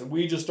sheet of ice, and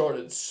we just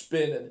started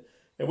spinning.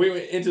 And we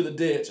went into the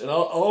ditch, and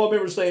all I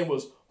remember saying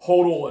was,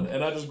 hold on.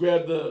 And I just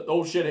grabbed the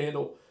old shit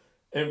handle,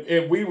 and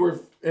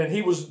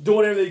he was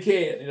doing everything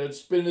he can,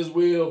 spinning his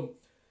wheel.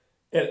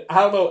 And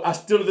I don't know, I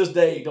still to this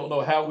day don't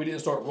know how we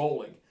didn't start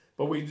rolling.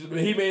 But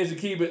he managed to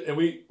keep it, and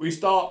we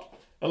stopped.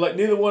 And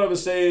neither one of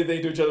us said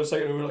anything to each other a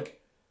second, and we were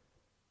like,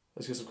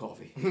 let's get some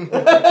coffee.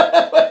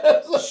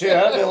 Shit,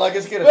 I'd been like,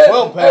 let's get a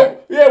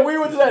 12-pack. Yeah, we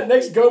went to that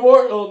next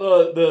Go-Mart on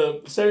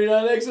the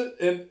 79 exit,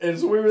 and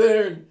so we were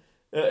there, and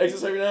exit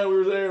 79, we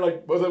were there,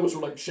 both of us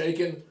were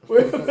shaking.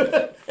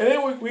 And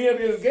then we had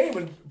to get in the game,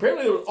 and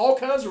apparently there were all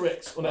kinds of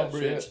wrecks on that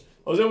bridge.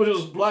 It was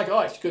just black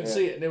ice, you couldn't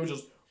see it, and it was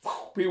just,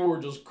 people were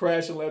just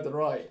crashing left and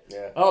right.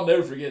 Yeah. I'll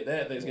never forget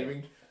that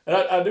Thanksgiving. And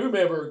I do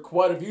remember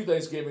quite a few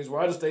Thanksgivings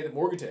where I just stayed at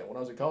Morgantown when I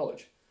was in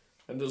college,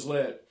 and just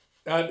then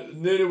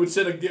it would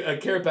send a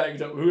care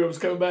package up, whoever was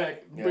coming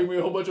back, bring me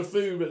a whole bunch of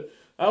food, but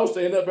I was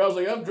staying up there, I was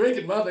like, I'm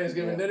drinking my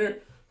Thanksgiving dinner.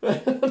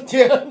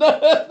 Yeah.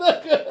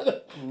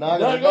 Not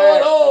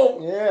going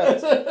home. Yeah.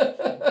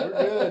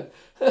 We're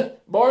good.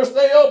 Bars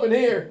stay open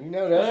here. You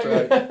know that's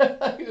right.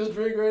 I can just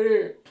drink right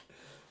here.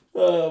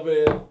 Oh,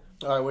 man.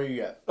 All right, what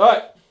you got? All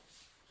right.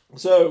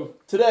 So,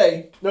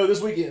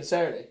 this weekend,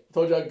 Saturday, I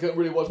told you I couldn't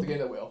really watch the game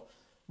that well.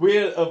 We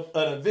had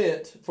an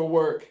event for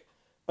work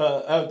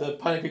out at the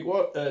Pine Creek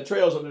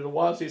Trails under the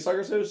YMCA Soccer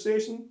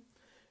Association.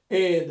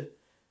 And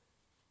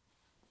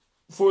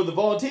for the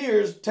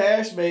volunteers,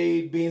 Tash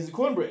made beans and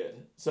cornbread.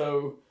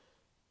 So,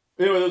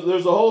 anyway,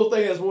 there's a whole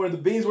thing this morning. The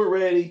beans weren't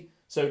ready,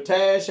 so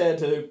Tash had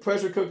to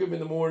pressure cook them in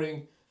the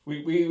morning.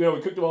 We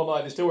cooked them all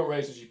night. They still weren't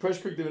ready, so she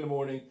pressure cooked them in the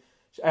morning.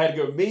 I had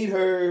to go meet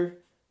her.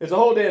 It's a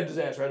whole damn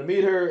disaster. I had to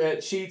meet her at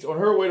Sheetz on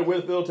her way to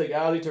Withfield, take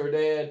Ozzy to her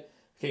dad.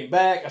 Came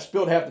back. I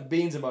spilled half the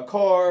beans in my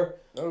car.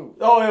 Oh,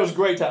 it was a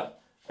great time.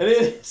 And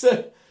then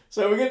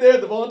so we get there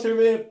at the volunteer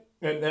event,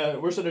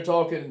 and we're sitting there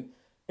talking.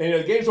 And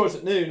the game starts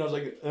at noon. And I was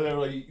like, and they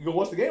were like, "You go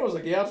watch the game?" I was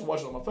like, "Yeah, I just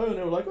watched it on my phone." And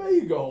they were like, "Well, you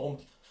can go home."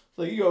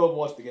 So you go home and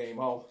watch the game.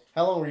 How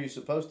long were you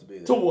supposed to be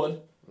there? Till 1.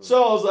 Mm-hmm.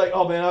 So I was like,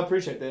 "Oh man, I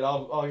appreciate that.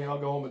 I'll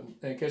go home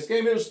and catch the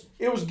game."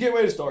 It was getting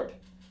ready to start.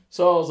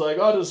 So I was like,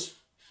 I'll just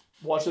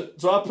watch it.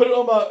 So I put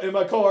it in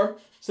my car,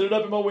 set it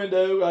up in my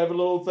window. I have a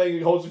little thing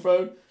that holds your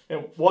phone,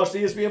 and watched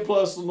ESPN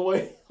Plus on the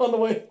way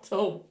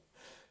home.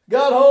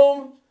 Got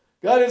home,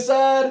 got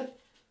inside,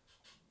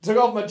 took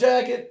off my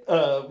jacket,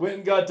 went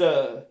and got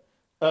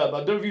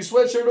my WVU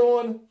sweatshirt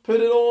on, put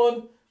it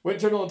on, went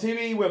and turned on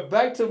TV, went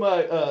back to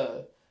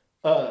my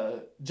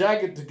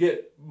jacket to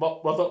get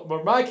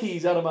my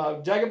keys out of my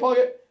jacket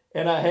pocket,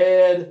 and I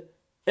had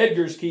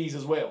Edgar's keys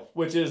as well,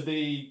 which is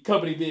the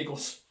company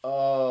vehicles.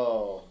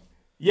 Oh.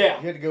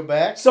 Yeah. You had to go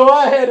back? So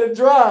I had to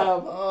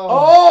drive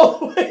all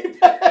the way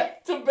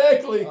back to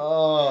Beckley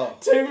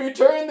to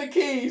return the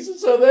keys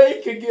so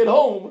they could get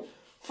home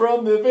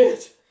from the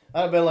event.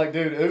 I'd have been like,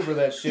 dude, Uber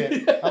that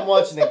shit. I'm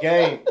watching the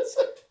game.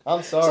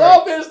 I'm sorry. So I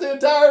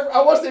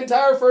watched the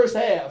entire first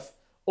half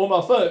on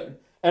my phone.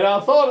 And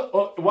I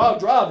thought while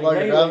driving, While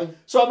you're driving?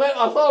 So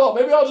I thought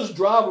maybe I'll just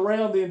drive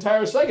around the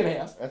entire second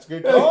half. That's a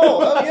good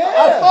call. Oh yeah.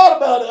 I thought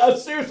about it. I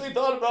seriously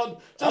thought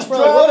about just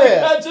driving.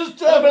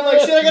 I've been like,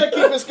 shit, I gotta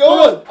keep this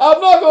going.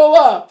 I'm not gonna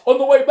lie. On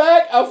the way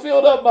back, I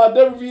filled up my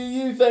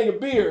WVU thing of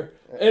beer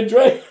and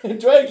drank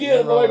it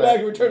on the way back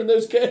and returning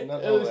those keys.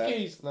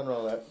 Nothing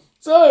wrong with that.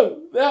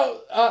 So now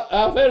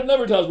I've had a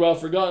number of times where I've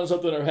forgotten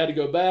something or had to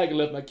go back and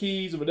left my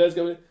keys and my dad's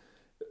coming.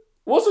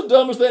 What's the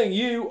dumbest thing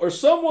you or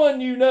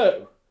someone you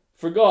know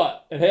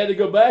forgot and had to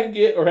go back and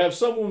get or have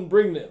someone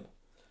bring them?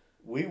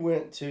 We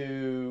went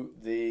to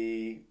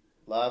the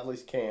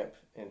Lively's camp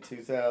in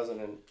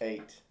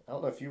 2008. I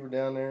don't know if you were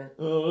down there.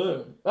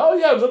 Oh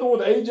yeah, was that the one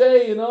with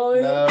AJ and all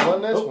that? No, it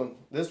wasn't this one.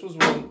 This was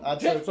when I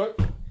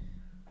took.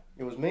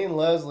 It was me and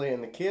Leslie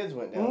and the kids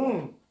went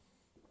down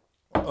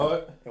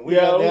there. And we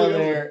got down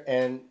there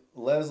and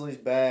Leslie's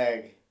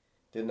bag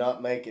did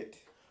not make it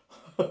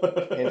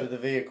into the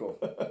vehicle.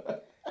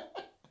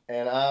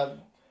 And I'm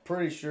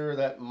pretty sure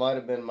that might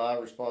have been my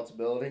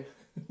responsibility.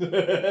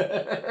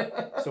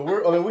 So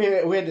we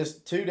had this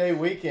 2-day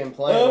weekend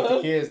playing with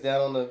the kids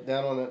down on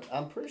the.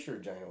 I'm pretty sure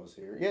Jana was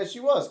here. Yeah, she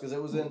was because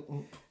it was in.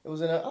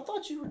 I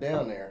thought you were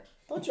down there.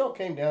 I thought y'all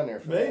came down there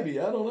for maybe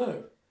that. I don't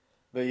know.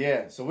 But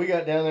yeah, so we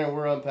got down there and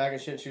we're unpacking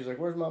shit. She was like,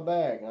 "Where's my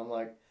bag?" And I'm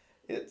like,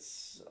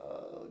 "It's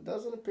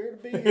doesn't appear to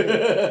be here."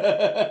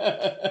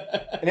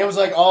 And it was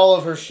like all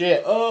of her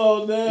shit.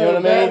 Oh no! You know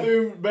what I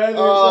mean?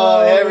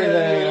 Bathroom, everything.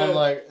 Yeah. And I'm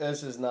like,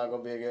 this is not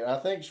gonna be a good. I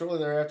think shortly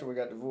thereafter we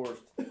got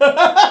divorced.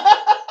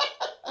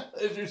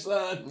 There's your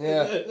son.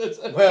 Yeah.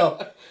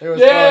 Well, there was.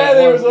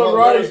 There was a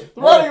writing.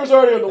 The writing was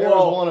already on the there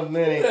wall. Was one of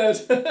many.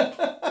 Yes.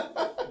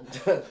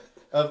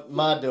 Of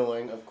my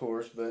doing, of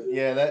course, but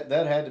yeah,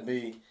 that had to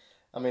be.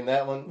 I mean,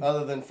 that one.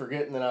 Other than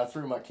forgetting that I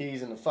threw my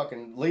keys in the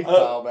fucking leaf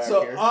pile back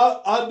here.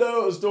 So I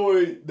know a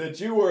story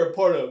that you were a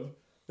part of,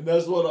 and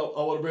that's what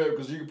I want to bring up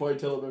because you can probably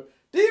tell it.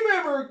 Do you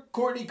remember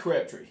Courtney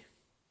Crabtree?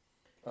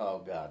 Oh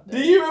God. Do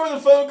you remember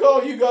the phone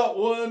call you got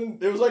one?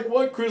 It was like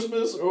one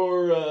Christmas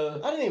or.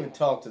 I didn't even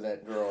talk to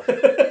that girl, and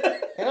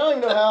I don't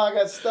even know how I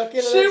got stuck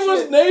into She that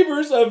was shit.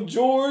 neighbors of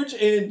George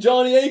and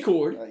Johnny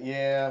Acord.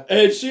 Yeah.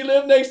 And she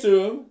lived next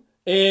to him,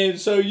 and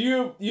so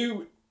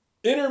you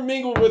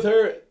intermingled with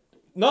her,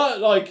 not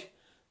like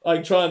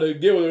trying to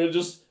get with her.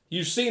 Just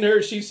you've seen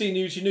her, she's seen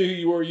you. She knew who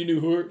you were. You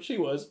knew who she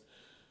was.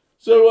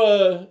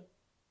 So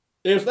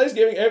it was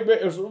Thanksgiving.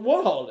 It was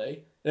one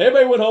holiday. And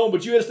everybody went home,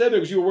 but you had to stay there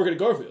because you were working at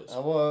Garfield's. I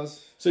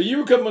was. So you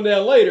were coming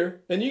down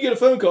later, and you get a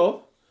phone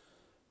call.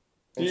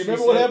 Do you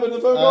remember what happened in the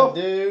phone call? I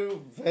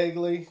do,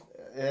 vaguely.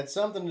 It had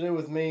something to do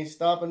with me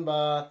stopping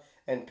by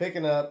and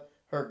picking up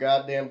her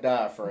goddamn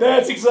diaphragm.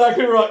 That's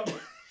exactly right.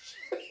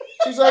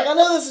 She's like, I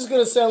know this is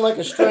going to sound like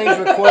a strange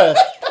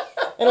request.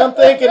 And I'm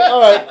thinking,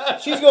 all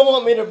right, she's going to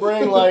want me to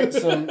bring like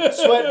some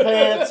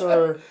sweatpants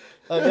or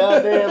a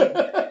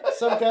goddamn,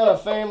 some kind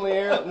of family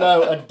air.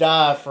 No, a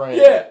diaphragm.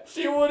 Yeah,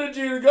 she wanted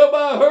you to go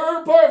by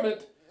her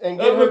apartment and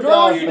get her a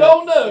girl diaphragm. you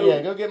don't know.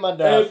 Yeah, go get my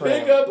diaphragm.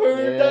 And pick up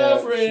her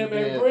diaphragm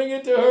and bring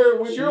it to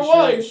her with your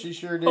wife. She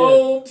sure did.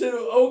 Home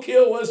to Oak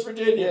Hill, West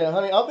Virginia. Yeah,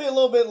 honey, I'll be a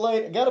little bit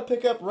late. I got to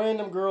pick up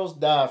random girl's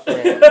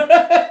diaphragm.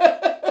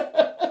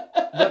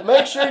 But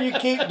make sure you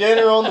keep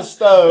dinner on the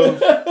stove,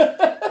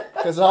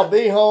 because I'll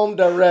be home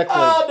directly.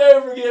 I'll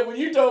never forget when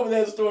you told me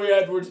that story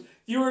afterwards.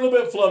 You were a little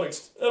bit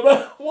flummoxed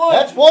about one.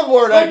 That's one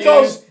word I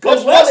use.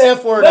 That's one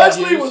F word I use.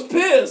 Leslie was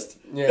pissed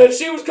that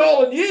she was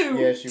calling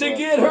you to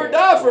get her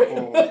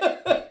diaphragm.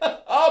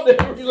 I'll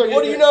never She's like,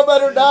 what do you know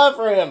about her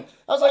diaphragm?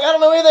 I was like, I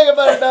don't know anything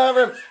about her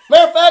diaphragm.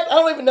 Matter of fact, I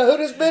don't even know who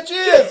this bitch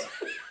is.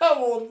 I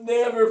will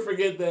never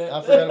forget that.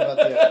 I forgot about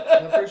that. I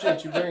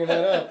appreciate you bringing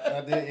that up.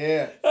 I did,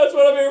 yeah. That's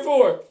what I'm here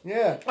for.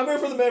 Yeah. I'm here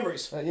for the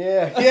memories.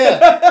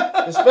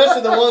 Yeah.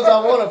 Especially the ones I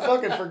want to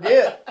fucking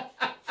forget.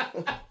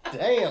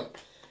 Damn.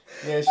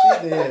 Yeah,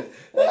 she did.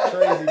 That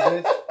crazy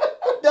bitch.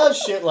 Who does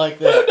shit like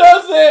that? Who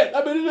does that?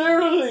 I mean,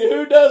 literally,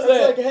 who does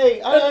that? It's like,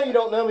 hey, I know you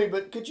don't know me,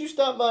 but could you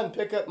stop by and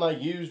pick up my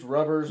used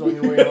rubbers on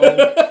your way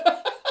home?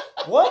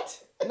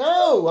 What?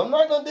 No, I'm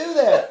not going to do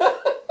that.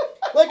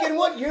 Like, in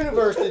what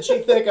universe did she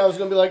think I was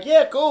going to be like,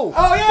 yeah, cool.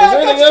 Oh, yeah. Is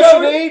there anything else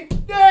you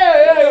need?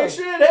 Yeah, you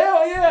should.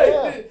 Hell,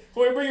 yeah.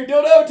 Want to bring your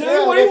dildo, too?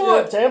 Yeah, what do you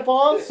want?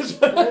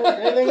 Tampons?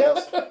 Anything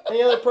else?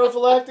 Any other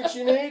prophylactics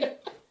you need?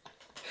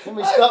 Let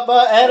me stop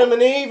by Adam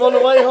and Eve on the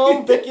way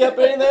home, pick you up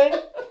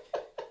anything?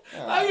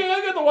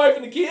 I got the wife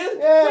and the kid.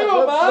 Yeah, we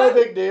don't mind.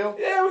 No big deal.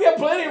 Yeah, we got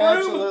plenty of room.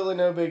 Absolutely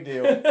no big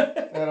deal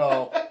at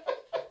all.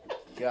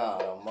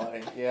 God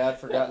almighty. Yeah, I'd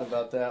forgotten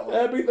about that one.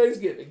 Happy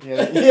Thanksgiving.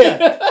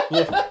 Yeah.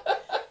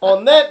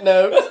 On that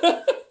note,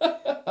 I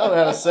don't know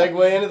how to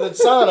segue into the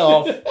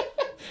sign-off.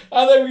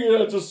 I think we're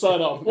going to just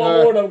sign off. One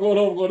more and I'm going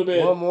home, going to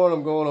bed. One more and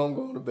I'm going home,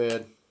 going to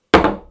bed.